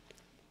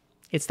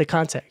 It's the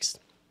context.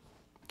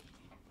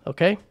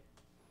 Okay?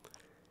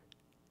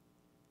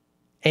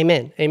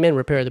 Amen. Amen,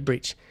 repair the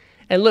breach.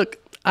 And look,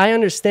 I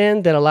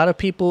understand that a lot of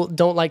people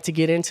don't like to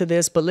get into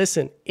this, but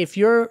listen, if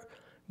you're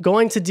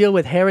going to deal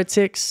with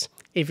heretics,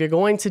 if you're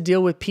going to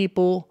deal with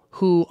people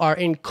who are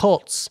in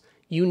cults,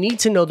 you need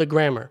to know the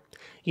grammar.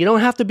 You don't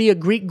have to be a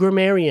Greek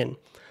grammarian,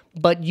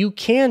 but you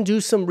can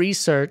do some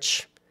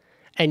research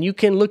And you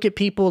can look at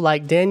people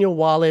like Daniel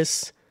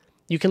Wallace.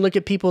 You can look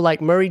at people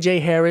like Murray J.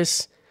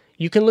 Harris.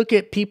 You can look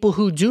at people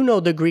who do know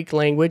the Greek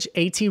language,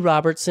 A.T.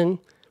 Robertson,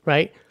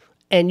 right?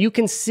 And you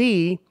can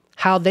see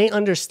how they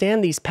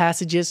understand these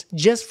passages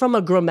just from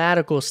a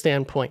grammatical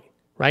standpoint,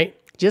 right?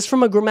 Just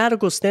from a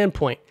grammatical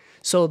standpoint.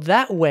 So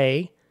that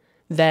way,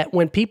 that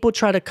when people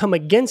try to come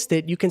against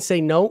it, you can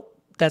say, no,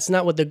 that's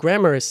not what the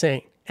grammar is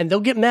saying. And they'll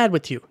get mad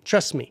with you.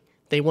 Trust me.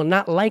 They will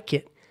not like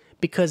it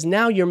because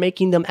now you're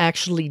making them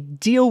actually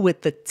deal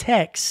with the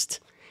text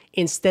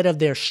instead of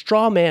their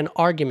straw man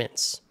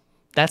arguments.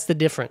 That's the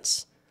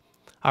difference.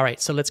 All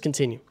right, so let's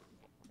continue.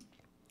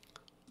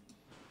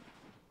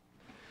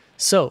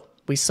 So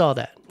we saw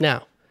that.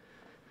 Now,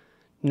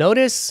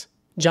 notice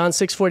John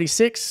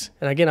 6:46,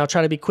 and again, I'll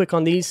try to be quick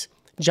on these.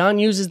 John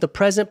uses the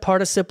present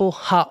participle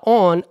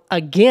haon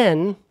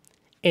again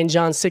in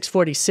John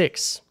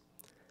 6:46.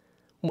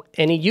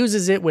 And he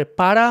uses it with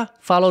para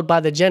followed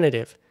by the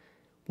genitive,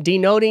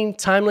 denoting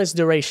timeless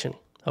duration,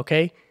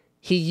 okay?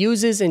 He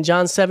uses in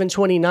John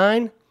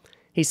 7:29,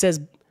 he says,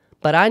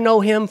 but I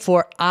know him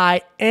for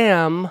I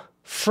am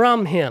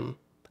from him.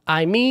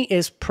 I me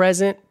is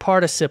present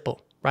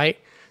participle, right?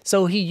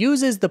 So he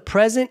uses the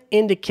present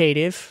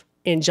indicative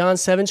in John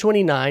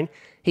 7:29.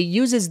 He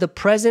uses the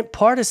present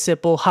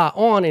participle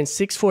haon in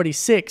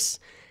 6:46.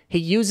 He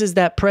uses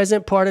that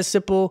present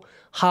participle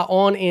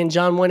haon in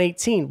John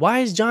 1:18. Why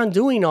is John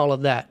doing all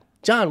of that?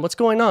 John, what's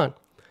going on?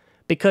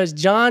 Because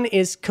John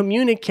is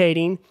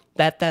communicating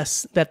that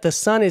the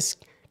Son is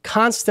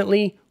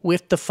constantly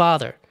with the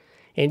Father.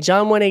 In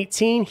John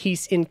 1:18,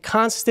 he's in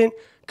constant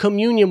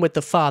communion with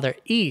the Father.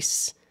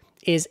 Eis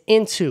is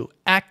into,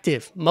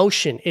 active,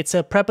 motion. It's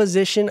a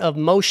preposition of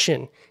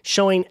motion,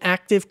 showing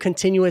active,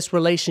 continuous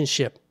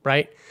relationship,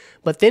 right?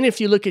 But then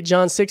if you look at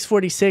John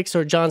 6:46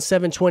 or John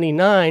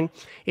 7:29,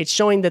 it's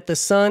showing that the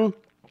Son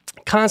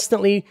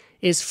constantly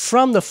is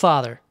from the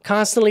Father,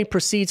 constantly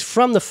proceeds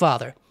from the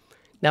Father.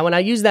 Now, when I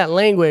use that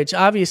language,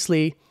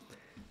 obviously,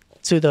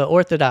 to the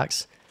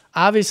Orthodox,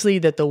 obviously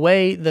that the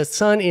way the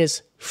Son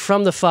is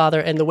from the Father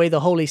and the way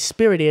the Holy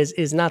Spirit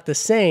is not the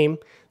same.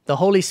 The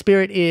Holy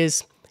Spirit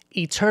is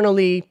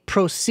eternally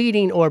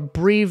proceeding or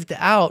breathed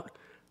out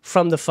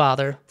from the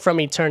Father, from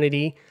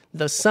eternity.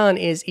 The Son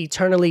is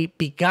eternally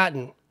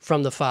begotten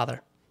from the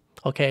Father.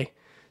 Okay?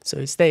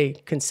 So stay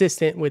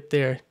consistent with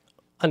their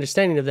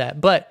understanding of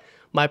that. But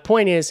my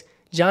point is,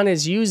 John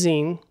is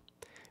using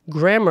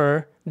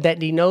grammar that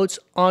denotes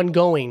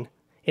ongoing.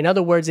 In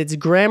other words, it's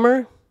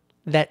grammar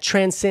that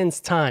transcends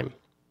time.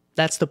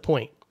 That's the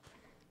point.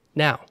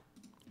 Now,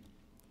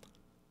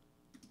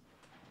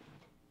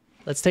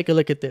 let's take a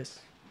look at this.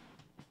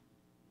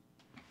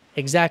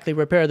 Exactly,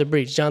 repair the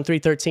breach. John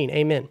 3:13.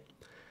 Amen.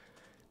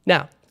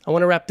 Now, I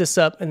want to wrap this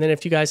up, and then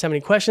if you guys have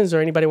any questions or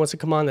anybody wants to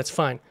come on, that's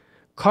fine.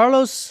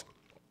 Carlos,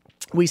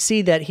 we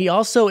see that he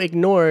also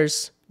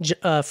ignores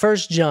 1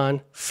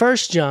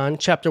 John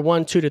chapter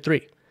 1,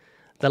 2-3.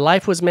 The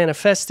life was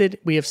manifested.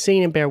 We have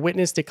seen and bear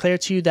witness, declare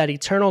to you that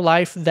eternal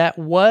life that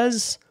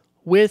was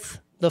with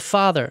the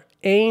Father,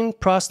 ein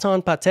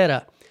proston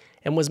patera,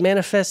 and was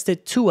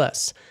manifested to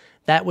us.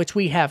 That which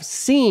we have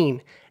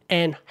seen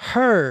and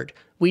heard,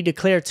 we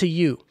declare to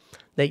you,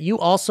 that you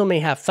also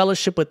may have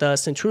fellowship with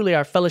us. And truly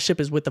our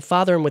fellowship is with the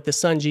Father and with the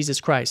Son, Jesus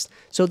Christ.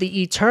 So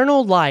the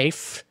eternal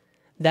life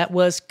that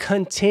was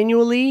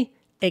continually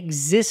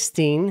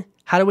existing,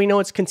 how do we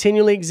know it's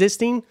continually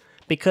existing?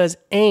 Because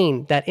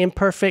ein, that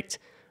imperfect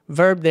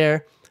verb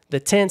there, the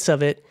tense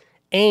of it,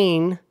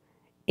 ein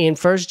in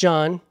 1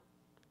 John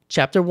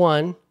chapter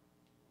 1,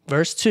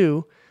 verse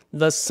 2,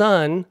 the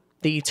Son,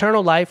 the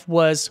eternal life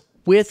was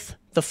with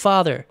the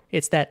Father.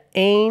 It's that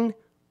ein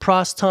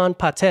proston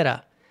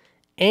patera.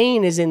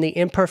 Ein is in the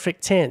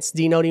imperfect tense,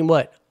 denoting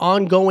what?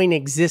 Ongoing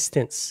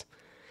existence.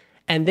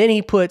 And then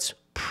he puts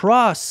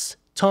pros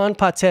ton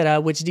patera,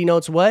 which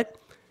denotes what?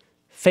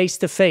 Face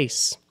to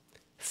face.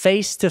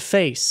 Face to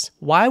face.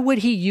 Why would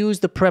he use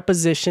the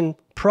preposition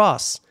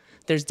pros?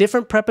 There's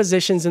different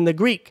prepositions in the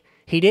Greek.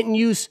 He didn't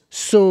use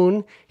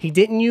soon. He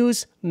didn't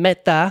use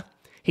meta.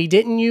 He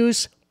didn't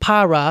use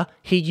para.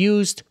 He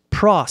used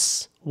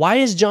pros. Why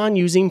is John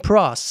using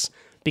pros?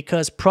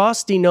 Because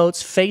pros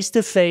denotes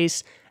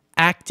face-to-face,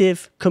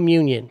 active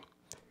communion.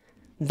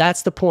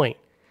 That's the point.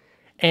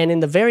 And in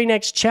the very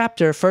next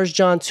chapter, 1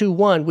 John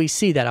 2:1, we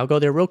see that. I'll go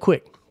there real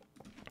quick.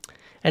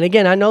 And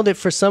again, I know that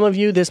for some of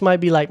you, this might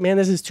be like, man,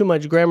 this is too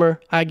much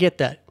grammar. I get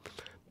that.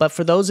 But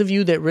for those of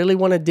you that really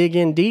want to dig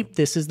in deep,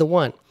 this is the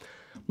one.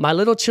 My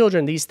little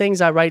children, these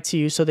things I write to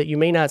you so that you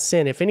may not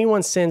sin. If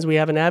anyone sins, we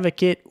have an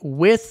advocate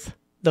with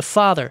the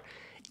Father.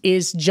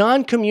 Is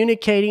John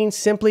communicating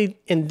simply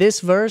in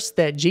this verse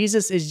that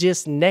Jesus is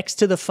just next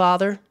to the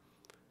Father?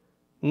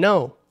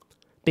 No,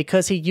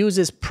 because he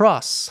uses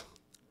pros.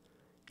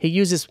 He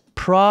uses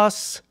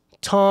pros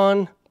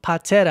ton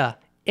patera,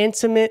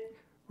 intimate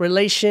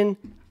relation,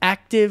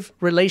 active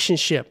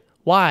relationship.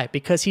 Why?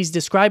 Because he's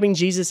describing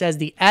Jesus as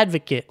the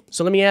advocate.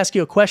 So let me ask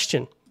you a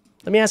question.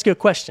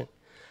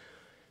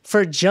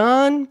 For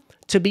John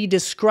to be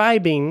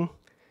describing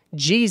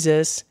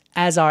Jesus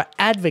as our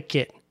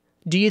advocate,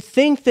 Do you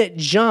think that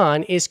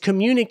John is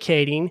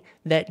communicating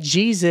that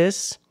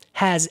Jesus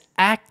has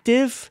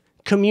active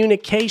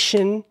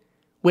communication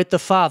with the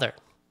Father?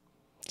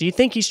 Do you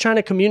think he's trying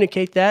to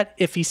communicate that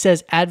if he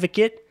says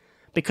advocate?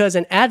 Because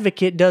an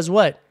advocate does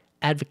what?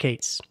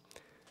 Advocates,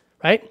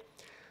 right?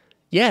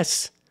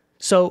 Yes.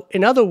 So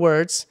in other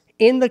words,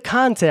 in the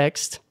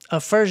context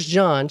of 1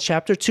 John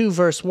chapter 2,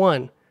 verse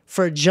 1,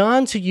 for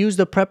John to use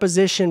the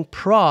preposition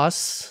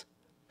pros,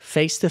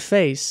 face to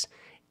face,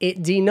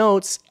 it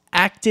denotes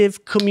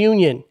active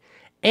communion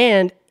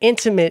and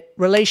intimate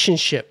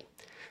relationship.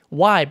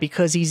 Why?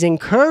 Because he's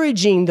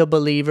encouraging the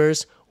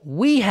believers,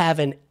 we have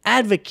an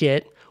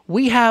advocate,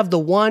 we have the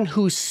one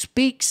who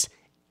speaks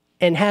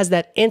and has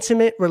that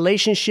intimate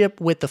relationship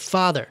with the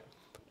Father.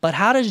 But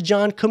how does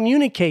John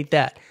communicate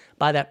that?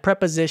 By that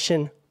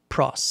preposition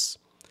pros.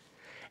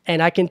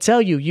 And I can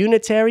tell you,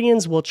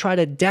 Unitarians will try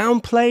to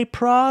downplay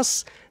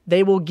pros.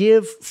 They will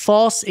give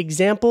false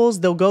examples.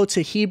 They'll go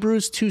to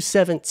Hebrews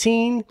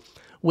 2:17,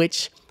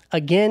 which,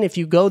 again, if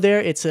you go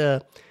there, it's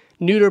a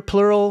neuter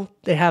plural.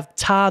 They have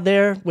ta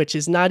there, which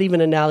is not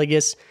even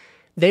analogous.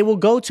 They will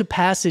go to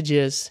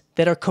passages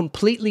that are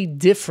completely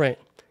different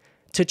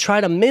to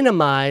try to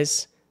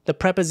minimize the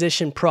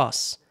preposition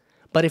pros.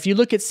 But if you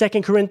look at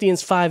 2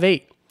 Corinthians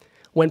 5:8,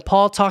 when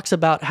Paul talks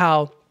about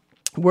how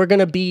we're going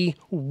to be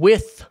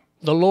with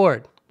the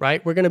Lord,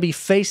 right? We're going to be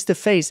face to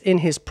face in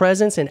his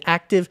presence and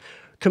active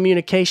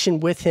communication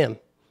with him,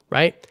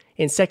 right?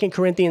 In 2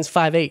 Corinthians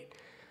 5:8,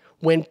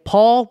 when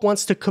Paul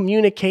wants to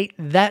communicate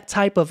that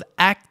type of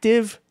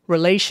active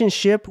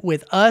relationship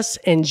with us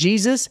and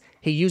Jesus,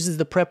 he uses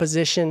the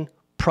preposition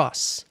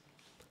pros.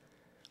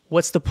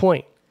 What's the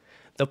point?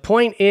 The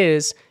point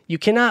is you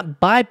cannot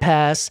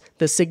bypass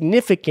the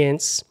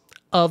significance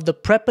of the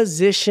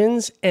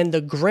prepositions and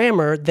the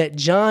grammar that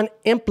John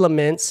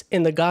implements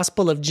in the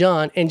Gospel of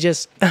John and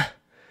just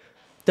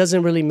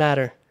doesn't really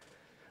matter.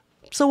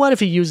 So what if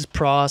he uses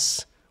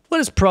pros? What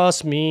does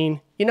pros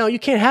mean? You know, you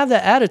can't have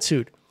that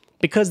attitude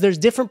because there's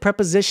different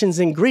prepositions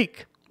in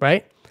Greek,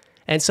 right?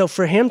 And so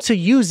for him to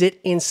use it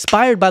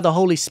inspired by the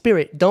Holy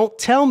Spirit, don't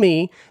tell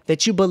me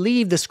that you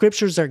believe the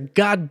scriptures are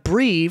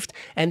God-breathed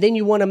and then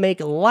you want to make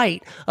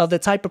light of the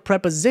type of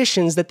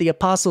prepositions that the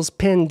apostles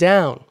penned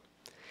down.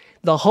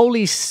 The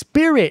Holy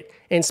Spirit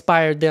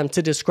inspired them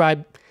to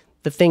describe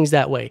the things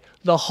that way.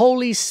 The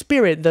Holy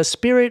Spirit, the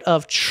Spirit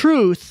of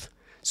truth.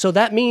 So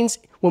that means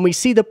when we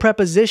see the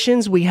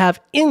prepositions, we have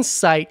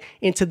insight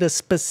into the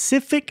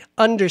specific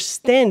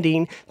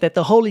understanding that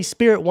the Holy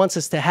Spirit wants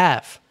us to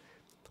have.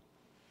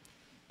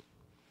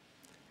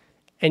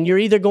 And you're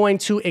either going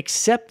to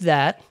accept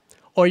that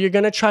or you're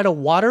going to try to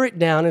water it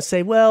down and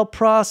say, well,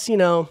 pros, you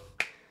know,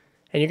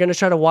 and you're going to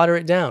try to water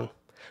it down.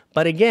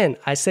 But again,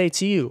 I say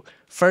to you,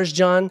 1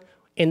 John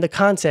in the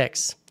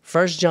context,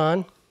 1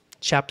 John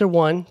chapter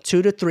 1,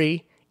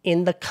 2-3,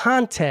 in the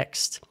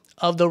context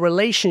of the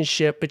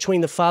relationship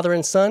between the Father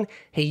and Son,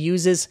 he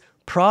uses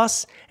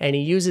pros and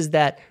he uses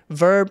that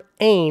verb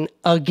ein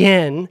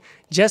again,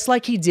 just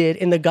like he did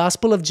in the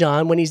Gospel of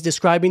John when he's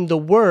describing the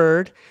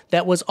Word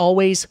that was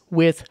always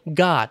with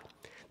God.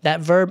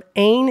 That verb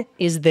ein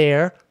is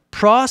there,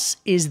 pros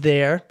is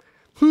there.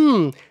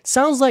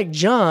 Sounds like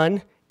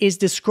John is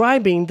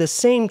describing the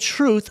same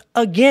truth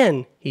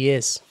again. He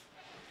is.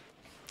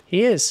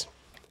 He is.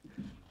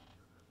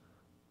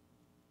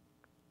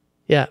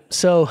 Yeah,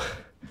 so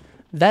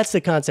that's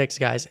the context,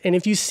 guys. And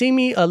if you see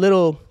me a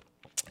little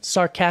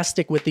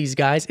sarcastic with these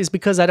guys, it's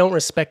because I don't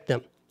respect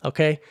them,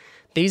 okay?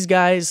 These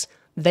guys,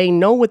 they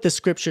know what the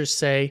scriptures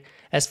say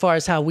as far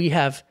as how we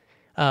have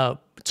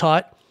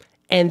taught,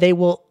 and they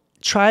will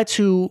try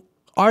to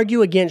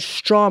argue against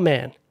straw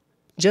man,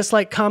 just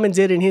like Common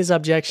did in his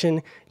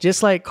objection,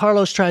 just like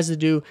Carlos tries to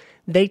do.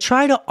 They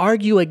try to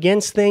argue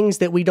against things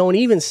that we don't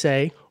even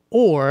say,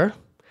 or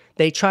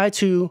they try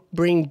to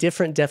bring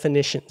different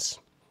definitions,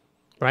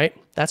 right?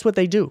 That's what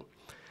they do.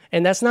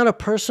 And that's not a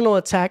personal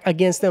attack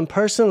against them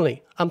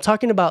personally. I'm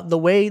talking about the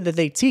way that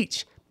they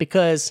teach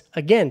because,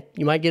 again,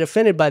 you might get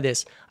offended by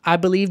this. I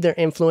believe they're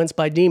influenced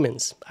by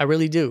demons. I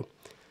really do.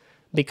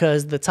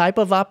 Because the type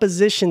of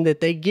opposition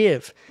that they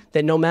give,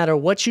 that no matter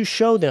what you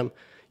show them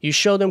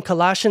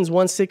Colossians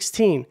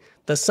 1:16,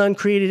 the Son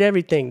created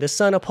everything. The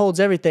Son upholds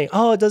everything.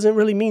 Oh, it doesn't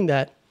really mean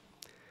that.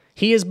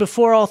 He is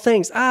before all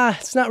things.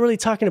 It's not really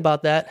talking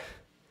about that.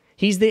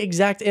 He's the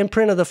exact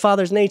imprint of the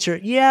Father's nature.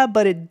 Yeah,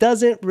 but it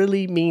doesn't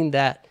really mean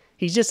that.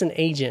 He's just an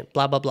agent,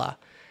 blah, blah, blah.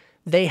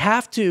 They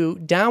have to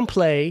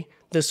downplay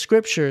the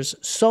scriptures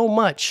so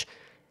much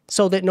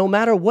so that no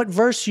matter what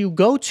verse you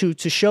go to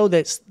show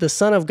that the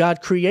Son of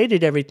God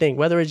created everything,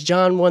 whether it's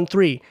John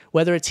 1:3,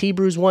 whether it's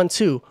Hebrews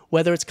 1:2,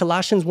 whether it's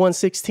Colossians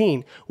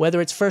 1:16,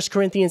 whether it's 1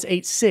 Corinthians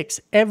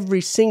 8:6,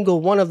 every single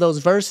one of those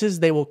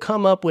verses, they will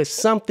come up with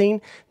something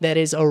that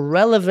is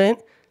irrelevant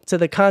to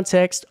the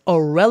context,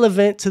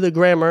 irrelevant to the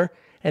grammar,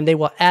 and they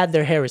will add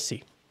their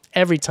heresy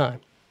every time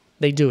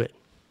they do it.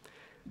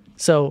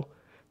 So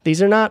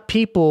these are not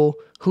people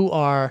who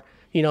are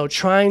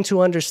trying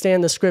to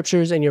understand the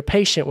scriptures and you're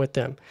patient with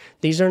them.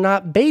 These are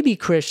not baby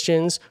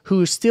Christians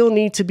who still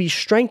need to be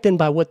strengthened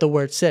by what the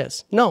word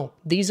says. No,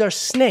 these are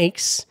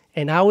snakes.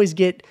 And I always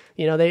get,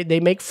 they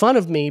make fun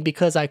of me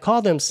because I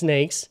call them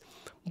snakes.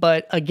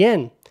 But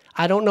again,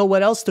 I don't know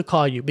what else to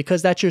call you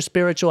because that's your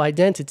spiritual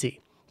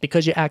identity,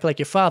 because you act like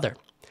your father.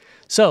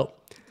 So,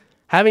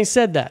 having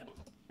said that,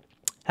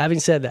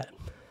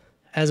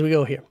 as we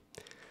go here,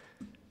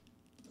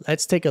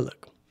 let's take a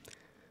look.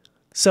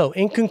 So,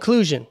 in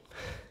conclusion,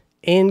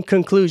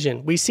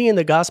 we see in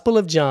the Gospel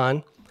of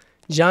John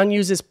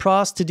uses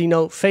pros to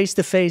denote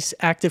face-to-face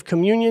active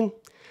communion.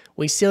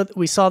 We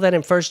saw that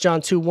in 1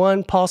 John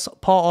 2:1. Paul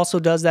also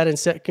does that in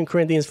 2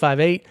 Corinthians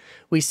 5:8.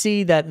 We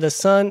see that the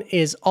Son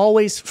is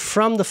always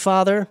from the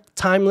Father,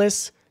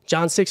 timeless,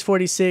 John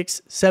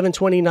 6:46,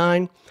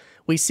 7:29.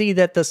 We see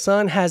that the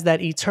Son has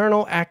that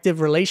eternal active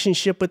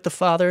relationship with the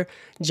Father,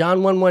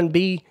 John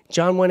 1:1b,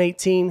 John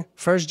 1:18,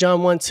 1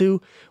 John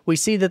 1:2. We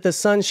see that the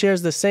Son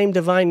shares the same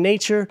divine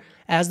nature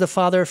as the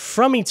Father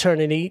from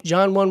eternity,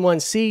 John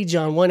 1:1c,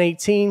 John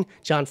 1:18,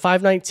 John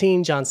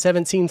 5:19, John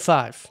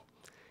 17:5.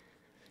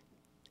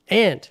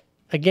 And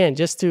again,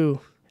 just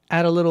to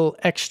add a little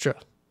extra,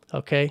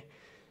 okay?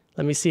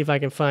 Let me see if I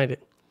can find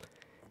it.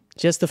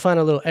 Just to find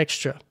a little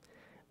extra.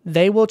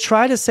 They will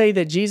try to say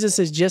that Jesus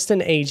is just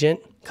an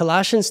agent.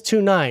 Colossians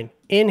 2:9,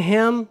 in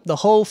him the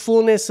whole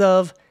fullness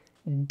of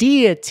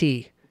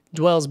deity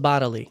dwells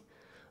bodily.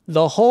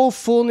 The whole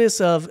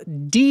fullness of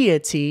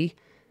deity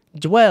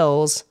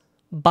dwells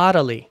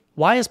bodily.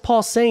 Why is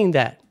Paul saying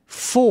that?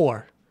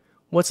 For.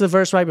 What's the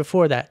verse right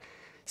before that?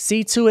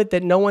 See to it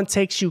that no one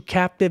takes you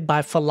captive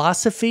by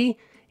philosophy,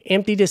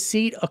 empty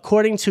deceit,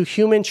 according to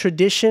human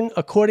tradition,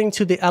 according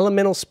to the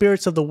elemental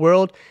spirits of the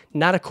world,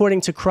 not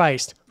according to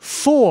Christ.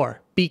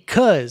 For,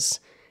 because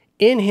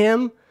in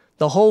him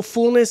the whole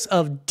fullness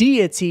of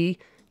deity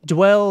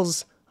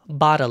dwells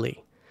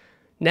bodily.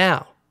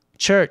 Now,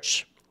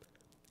 church,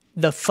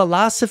 the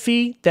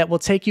philosophy that will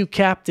take you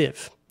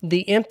captive,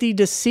 the empty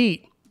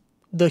deceit,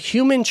 the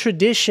human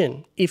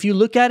tradition, if you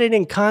look at it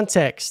in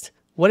context,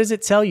 what does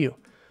it tell you?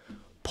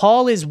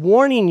 Paul is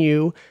warning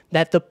you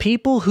that the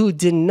people who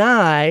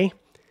deny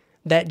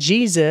that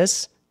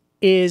Jesus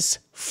is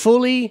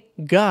fully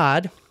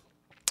God,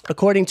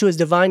 according to his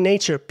divine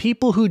nature,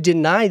 people who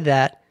deny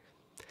that,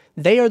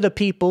 they are the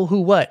people who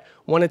what?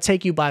 Want to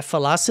take you by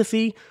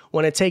philosophy,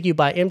 want to take you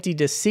by empty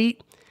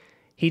deceit.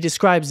 He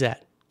describes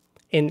that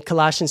in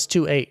Colossians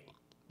 2:8,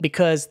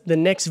 because the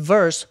next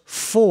verse,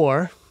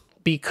 for,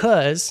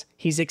 because,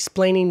 he's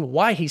explaining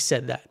why he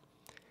said that.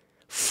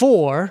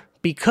 For,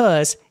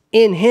 because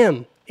in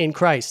him, in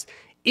Christ,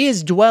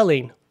 is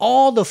dwelling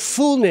all the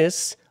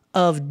fullness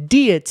of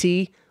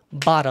deity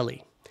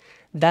bodily.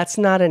 That's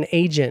not an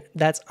agent.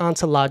 That's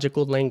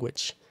ontological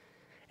language.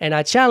 And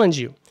I challenge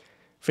you,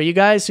 for you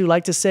guys who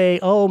like to say,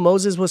 oh,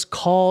 Moses was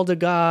called a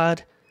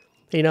God,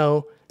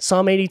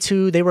 Psalm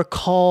 82, they were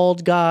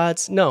called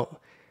gods. No,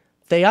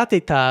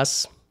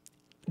 theatetas,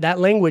 that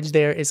language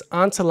there is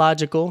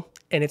ontological,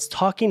 and it's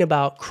talking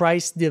about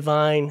Christ's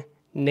divine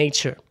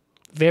nature.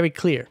 Very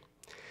clear.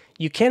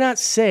 You cannot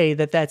say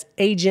that that's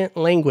agent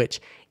language.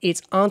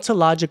 It's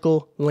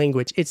ontological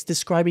language. It's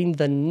describing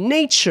the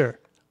nature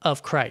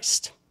of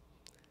Christ.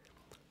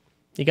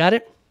 You got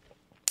it?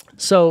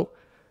 So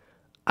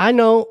I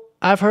know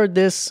I've heard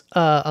this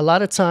a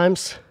lot of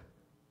times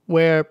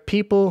where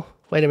people,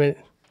 wait a minute.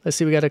 Let's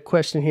see, we got a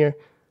question here.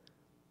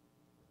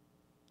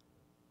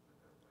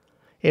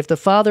 If the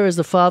Father is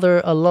the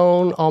Father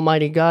alone,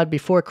 Almighty God,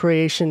 before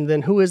creation,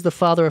 then who is the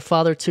Father or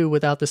Father to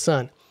without the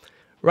Son?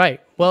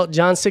 Right. Well,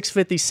 John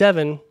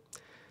 6:57,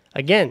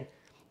 again,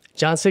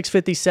 John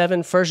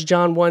 6:57, 1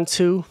 John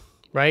 1:2,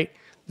 right?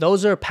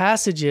 Those are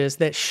passages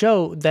that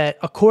show that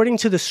according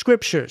to the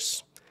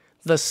scriptures,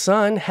 the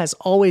Son has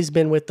always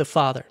been with the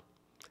Father.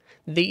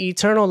 The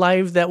eternal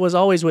life that was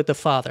always with the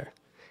Father.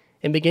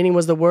 In beginning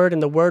was the Word,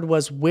 and the Word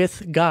was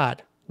with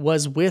God.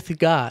 Was with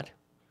God.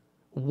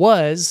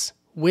 Was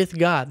with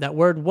God. That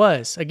word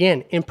was,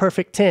 again,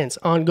 imperfect tense,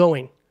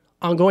 ongoing.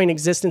 Ongoing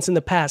existence in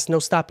the past, no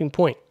stopping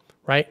point,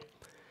 right?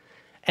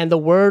 And the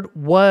Word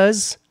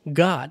was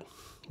God,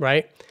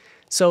 right?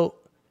 So,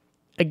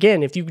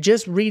 again, if you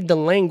just read the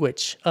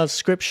language of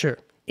Scripture,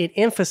 it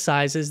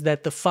emphasizes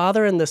that the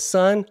Father and the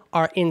Son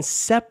are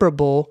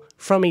inseparable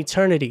from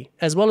eternity,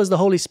 as well as the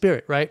Holy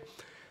Spirit, right?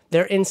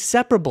 They're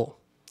inseparable.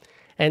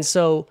 And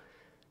so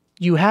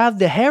you have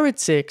the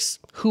heretics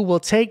who will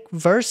take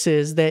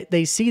verses that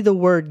they see the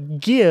word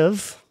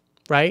give,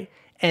 right?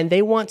 And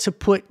they want to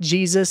put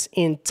Jesus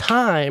in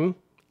time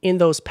in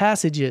those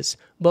passages.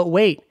 But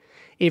wait,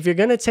 if you're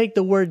going to take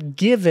the word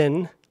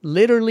given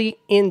literally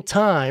in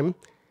time,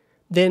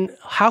 then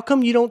how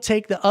come you don't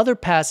take the other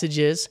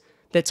passages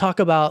that talk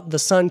about the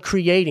Son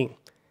creating?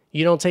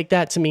 You don't take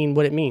that to mean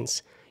what it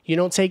means. You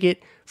don't take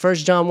it 1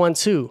 John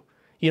 1:2.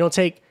 You don't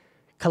take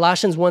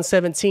Colossians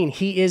 1:17.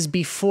 He is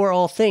before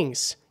all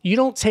things. You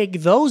don't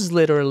take those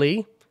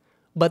literally,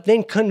 but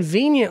then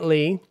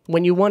conveniently,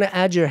 when you want to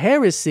add your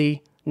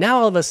heresy,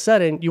 now all of a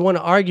sudden you want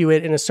to argue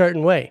it in a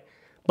certain way.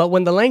 But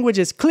when the language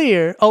is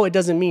clear, oh, it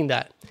doesn't mean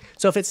that.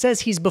 So if it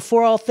says he's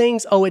before all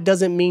things, oh, it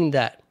doesn't mean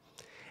that.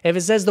 If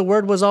it says the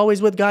Word was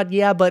always with God,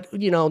 yeah, but,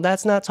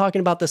 that's not talking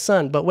about the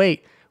Son. But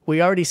wait,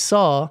 we already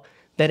saw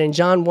that in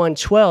John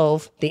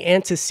 1:12, the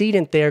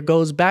antecedent there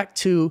goes back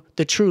to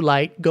the true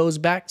light, goes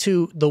back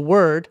to the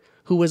Word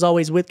who was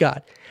always with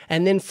God.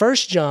 And then 1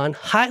 John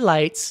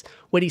highlights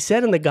what he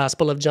said in the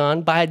Gospel of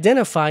John by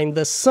identifying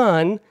the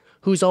Son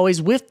who's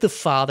always with the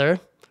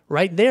Father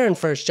right there in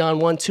 1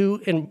 John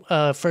 1:2 and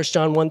 1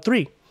 John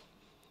 1:3.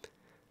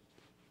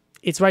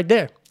 It's right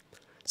there.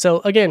 So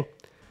again,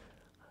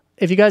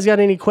 if you guys got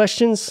any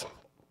questions,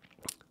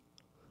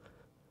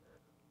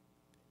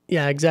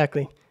 yeah,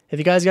 exactly. If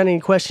you guys got any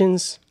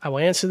questions, I will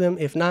answer them.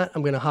 If not,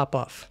 I'm going to hop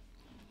off.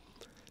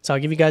 So I'll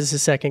give you guys a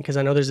second because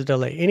I know there's a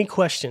delay. Any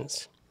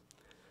questions?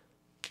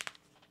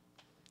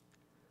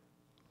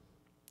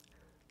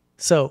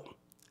 So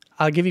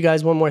I'll give you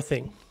guys one more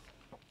thing.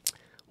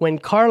 When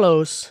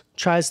Carlos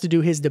tries to do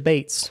his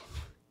debates,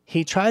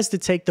 he tries to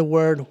take the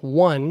word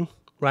one,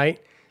 right,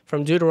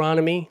 from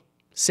Deuteronomy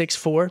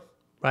 6:4,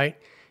 right?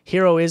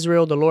 Hear, O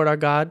Israel, the Lord our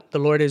God, the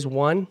Lord is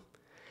one.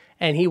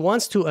 And he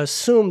wants to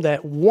assume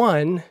that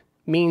one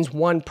means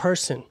one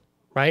person,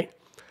 right?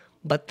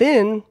 But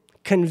then,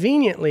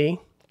 conveniently,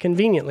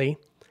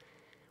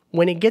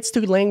 when it gets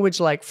to language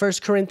like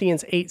 1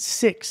 Corinthians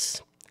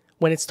 8:6,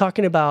 when it's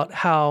talking about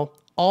how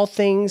all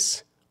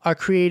things are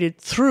created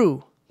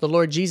through the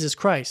Lord Jesus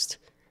Christ,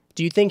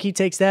 do you think he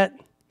takes that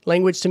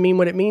language to mean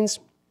what it means?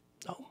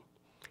 No.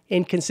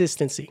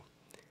 Inconsistency.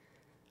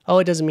 Oh,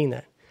 it doesn't mean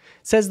that.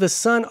 It says the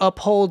Son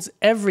upholds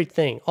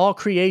everything, all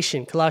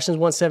creation, Colossians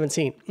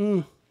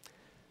 1:17.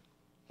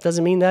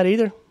 Doesn't mean that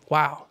either.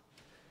 Wow.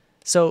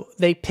 So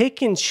they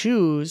pick and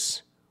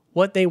choose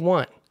what they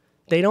want.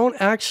 They don't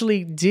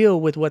actually deal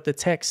with what the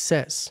text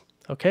says,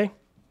 okay?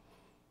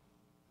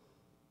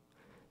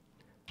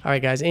 All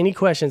right, guys, any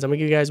questions? I'm going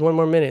to give you guys one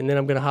more minute, and then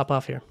I'm going to hop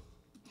off here.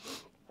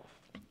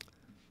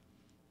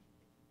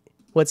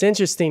 What's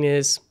interesting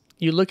is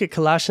you look at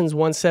Colossians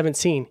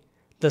 1:17.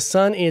 The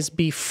Son is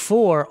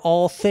before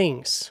all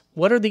things.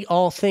 What are the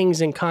all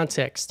things in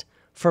context?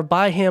 For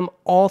by him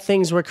all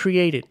things were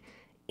created,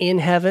 in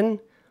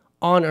heaven,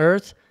 on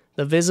earth,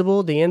 the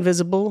visible, the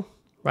invisible,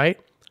 right?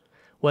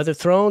 Whether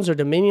thrones or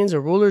dominions or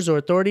rulers or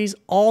authorities,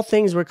 all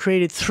things were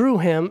created through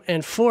him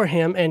and for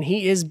him, and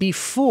he is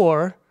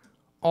before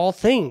all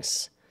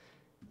things.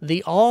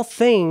 The all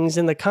things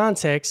in the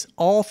context,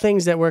 all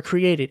things that were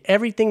created,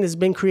 everything that's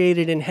been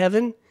created in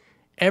heaven,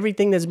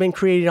 everything that's been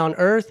created on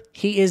earth,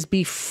 he is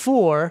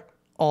before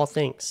all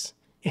things.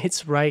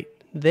 It's right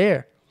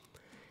there.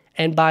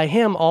 And by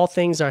him, all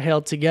things are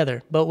held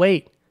together. But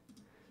wait,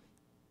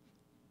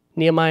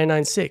 Nehemiah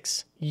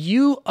 9:6,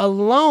 you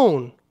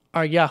alone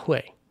are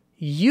Yahweh.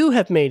 You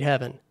have made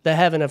heaven, the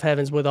heaven of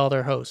heavens with all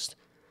their host,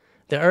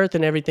 the earth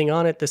and everything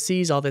on it, the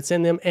seas, all that's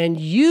in them, and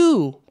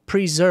you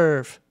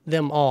preserve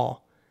them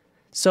all.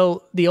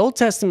 So the Old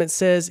Testament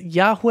says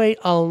Yahweh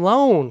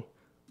alone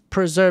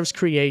preserves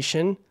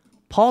creation.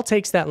 Paul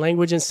takes that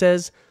language and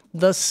says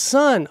the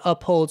Son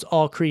upholds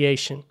all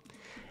creation.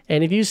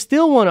 And if you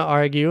still want to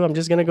argue, I'm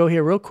just going to go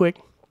here real quick.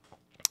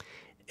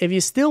 If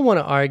you still want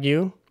to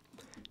argue,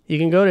 you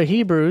can go to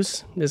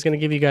Hebrews. I'm just going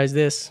to give you guys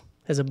this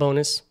as a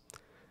bonus.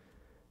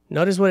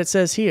 Notice what it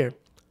says here.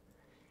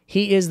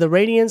 He is the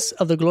radiance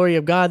of the glory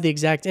of God, the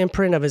exact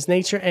imprint of his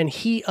nature, and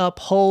he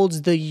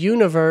upholds the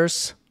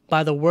universe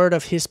by the word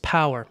of his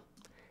power.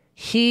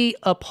 He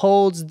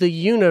upholds the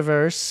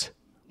universe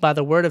by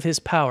the word of his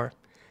power.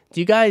 Do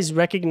you guys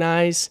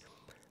recognize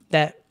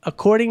that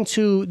according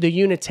to the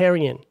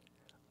Unitarian,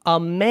 a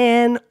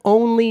man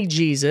only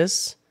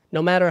Jesus,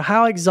 no matter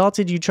how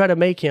exalted you try to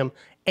make him,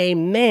 a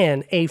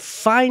man, a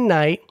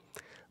finite,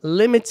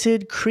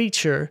 limited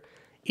creature,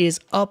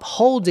 is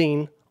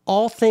upholding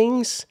all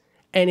things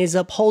and is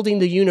upholding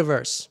the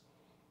universe?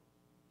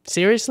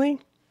 Seriously?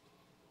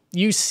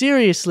 You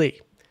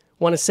seriously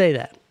want to say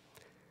that?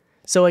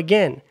 So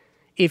again,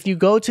 if you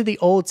go to the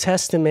Old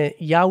Testament,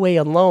 Yahweh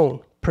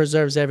alone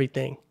preserves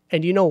everything.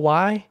 And you know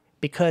why?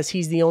 Because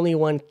he's the only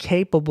one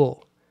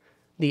capable,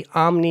 the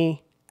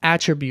omni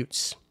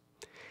attributes.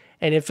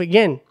 And if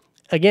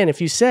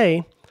if you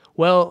say,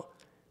 well,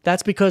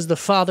 that's because the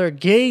Father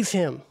gave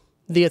him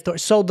the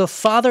authority. So the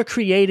Father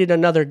created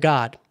another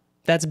God.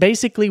 That's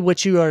basically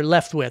what you are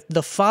left with.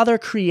 The Father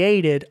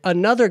created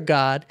another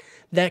God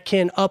that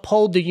can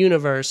uphold the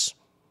universe.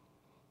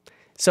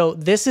 So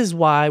this is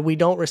why we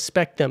don't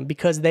respect them,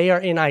 because they are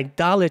in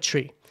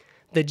idolatry.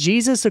 The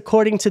Jesus,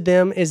 according to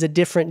them, is a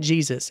different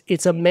Jesus.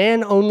 It's a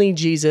man-only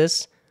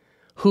Jesus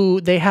who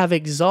they have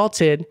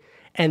exalted,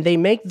 and they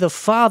make the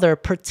Father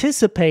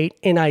participate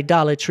in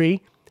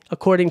idolatry,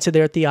 according to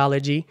their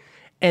theology,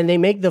 and they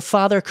make the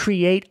Father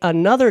create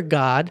another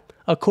God,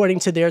 according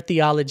to their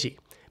theology.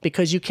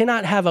 Because you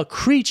cannot have a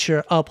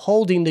creature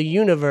upholding the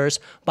universe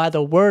by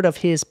the word of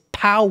his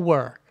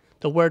power.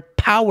 The word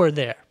power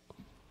there.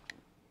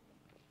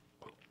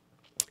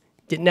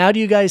 Now do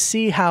you guys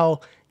see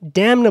how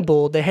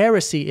damnable the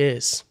heresy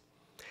is?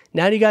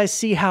 Now do you guys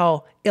see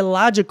how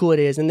illogical it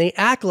is? And they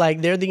act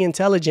like they're the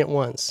intelligent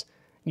ones.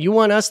 You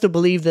want us to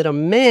believe that a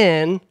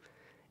man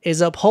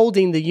is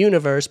upholding the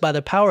universe by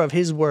the power of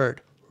his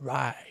word.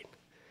 Right.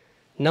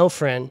 No,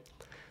 friend.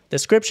 The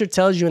scripture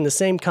tells you in the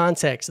same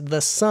context,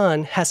 the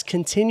Son has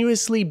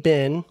continuously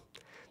been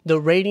the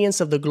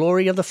radiance of the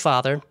glory of the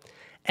Father,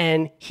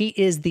 and he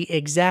is the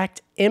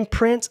exact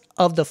imprint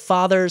of the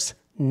Father's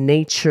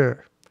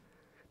nature.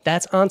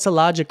 That's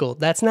ontological.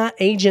 That's not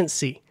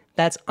agency.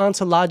 That's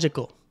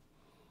ontological.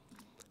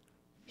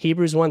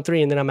 Hebrews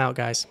 1:3, and then I'm out,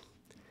 guys.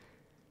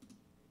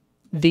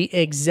 The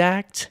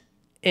exact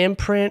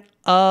imprint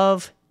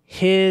of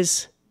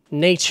his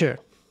nature.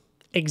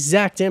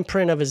 Exact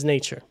imprint of his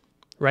nature.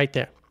 Right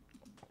there.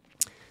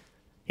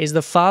 Is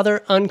the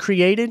Father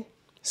uncreated?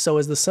 So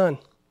is the Son.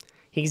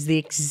 He's the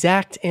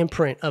exact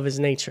imprint of his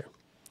nature.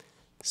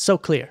 So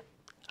clear.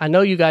 I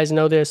know you guys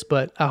know this,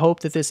 but I hope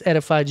that this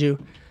edified you.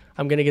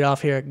 I'm going to get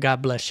off here.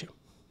 God bless you.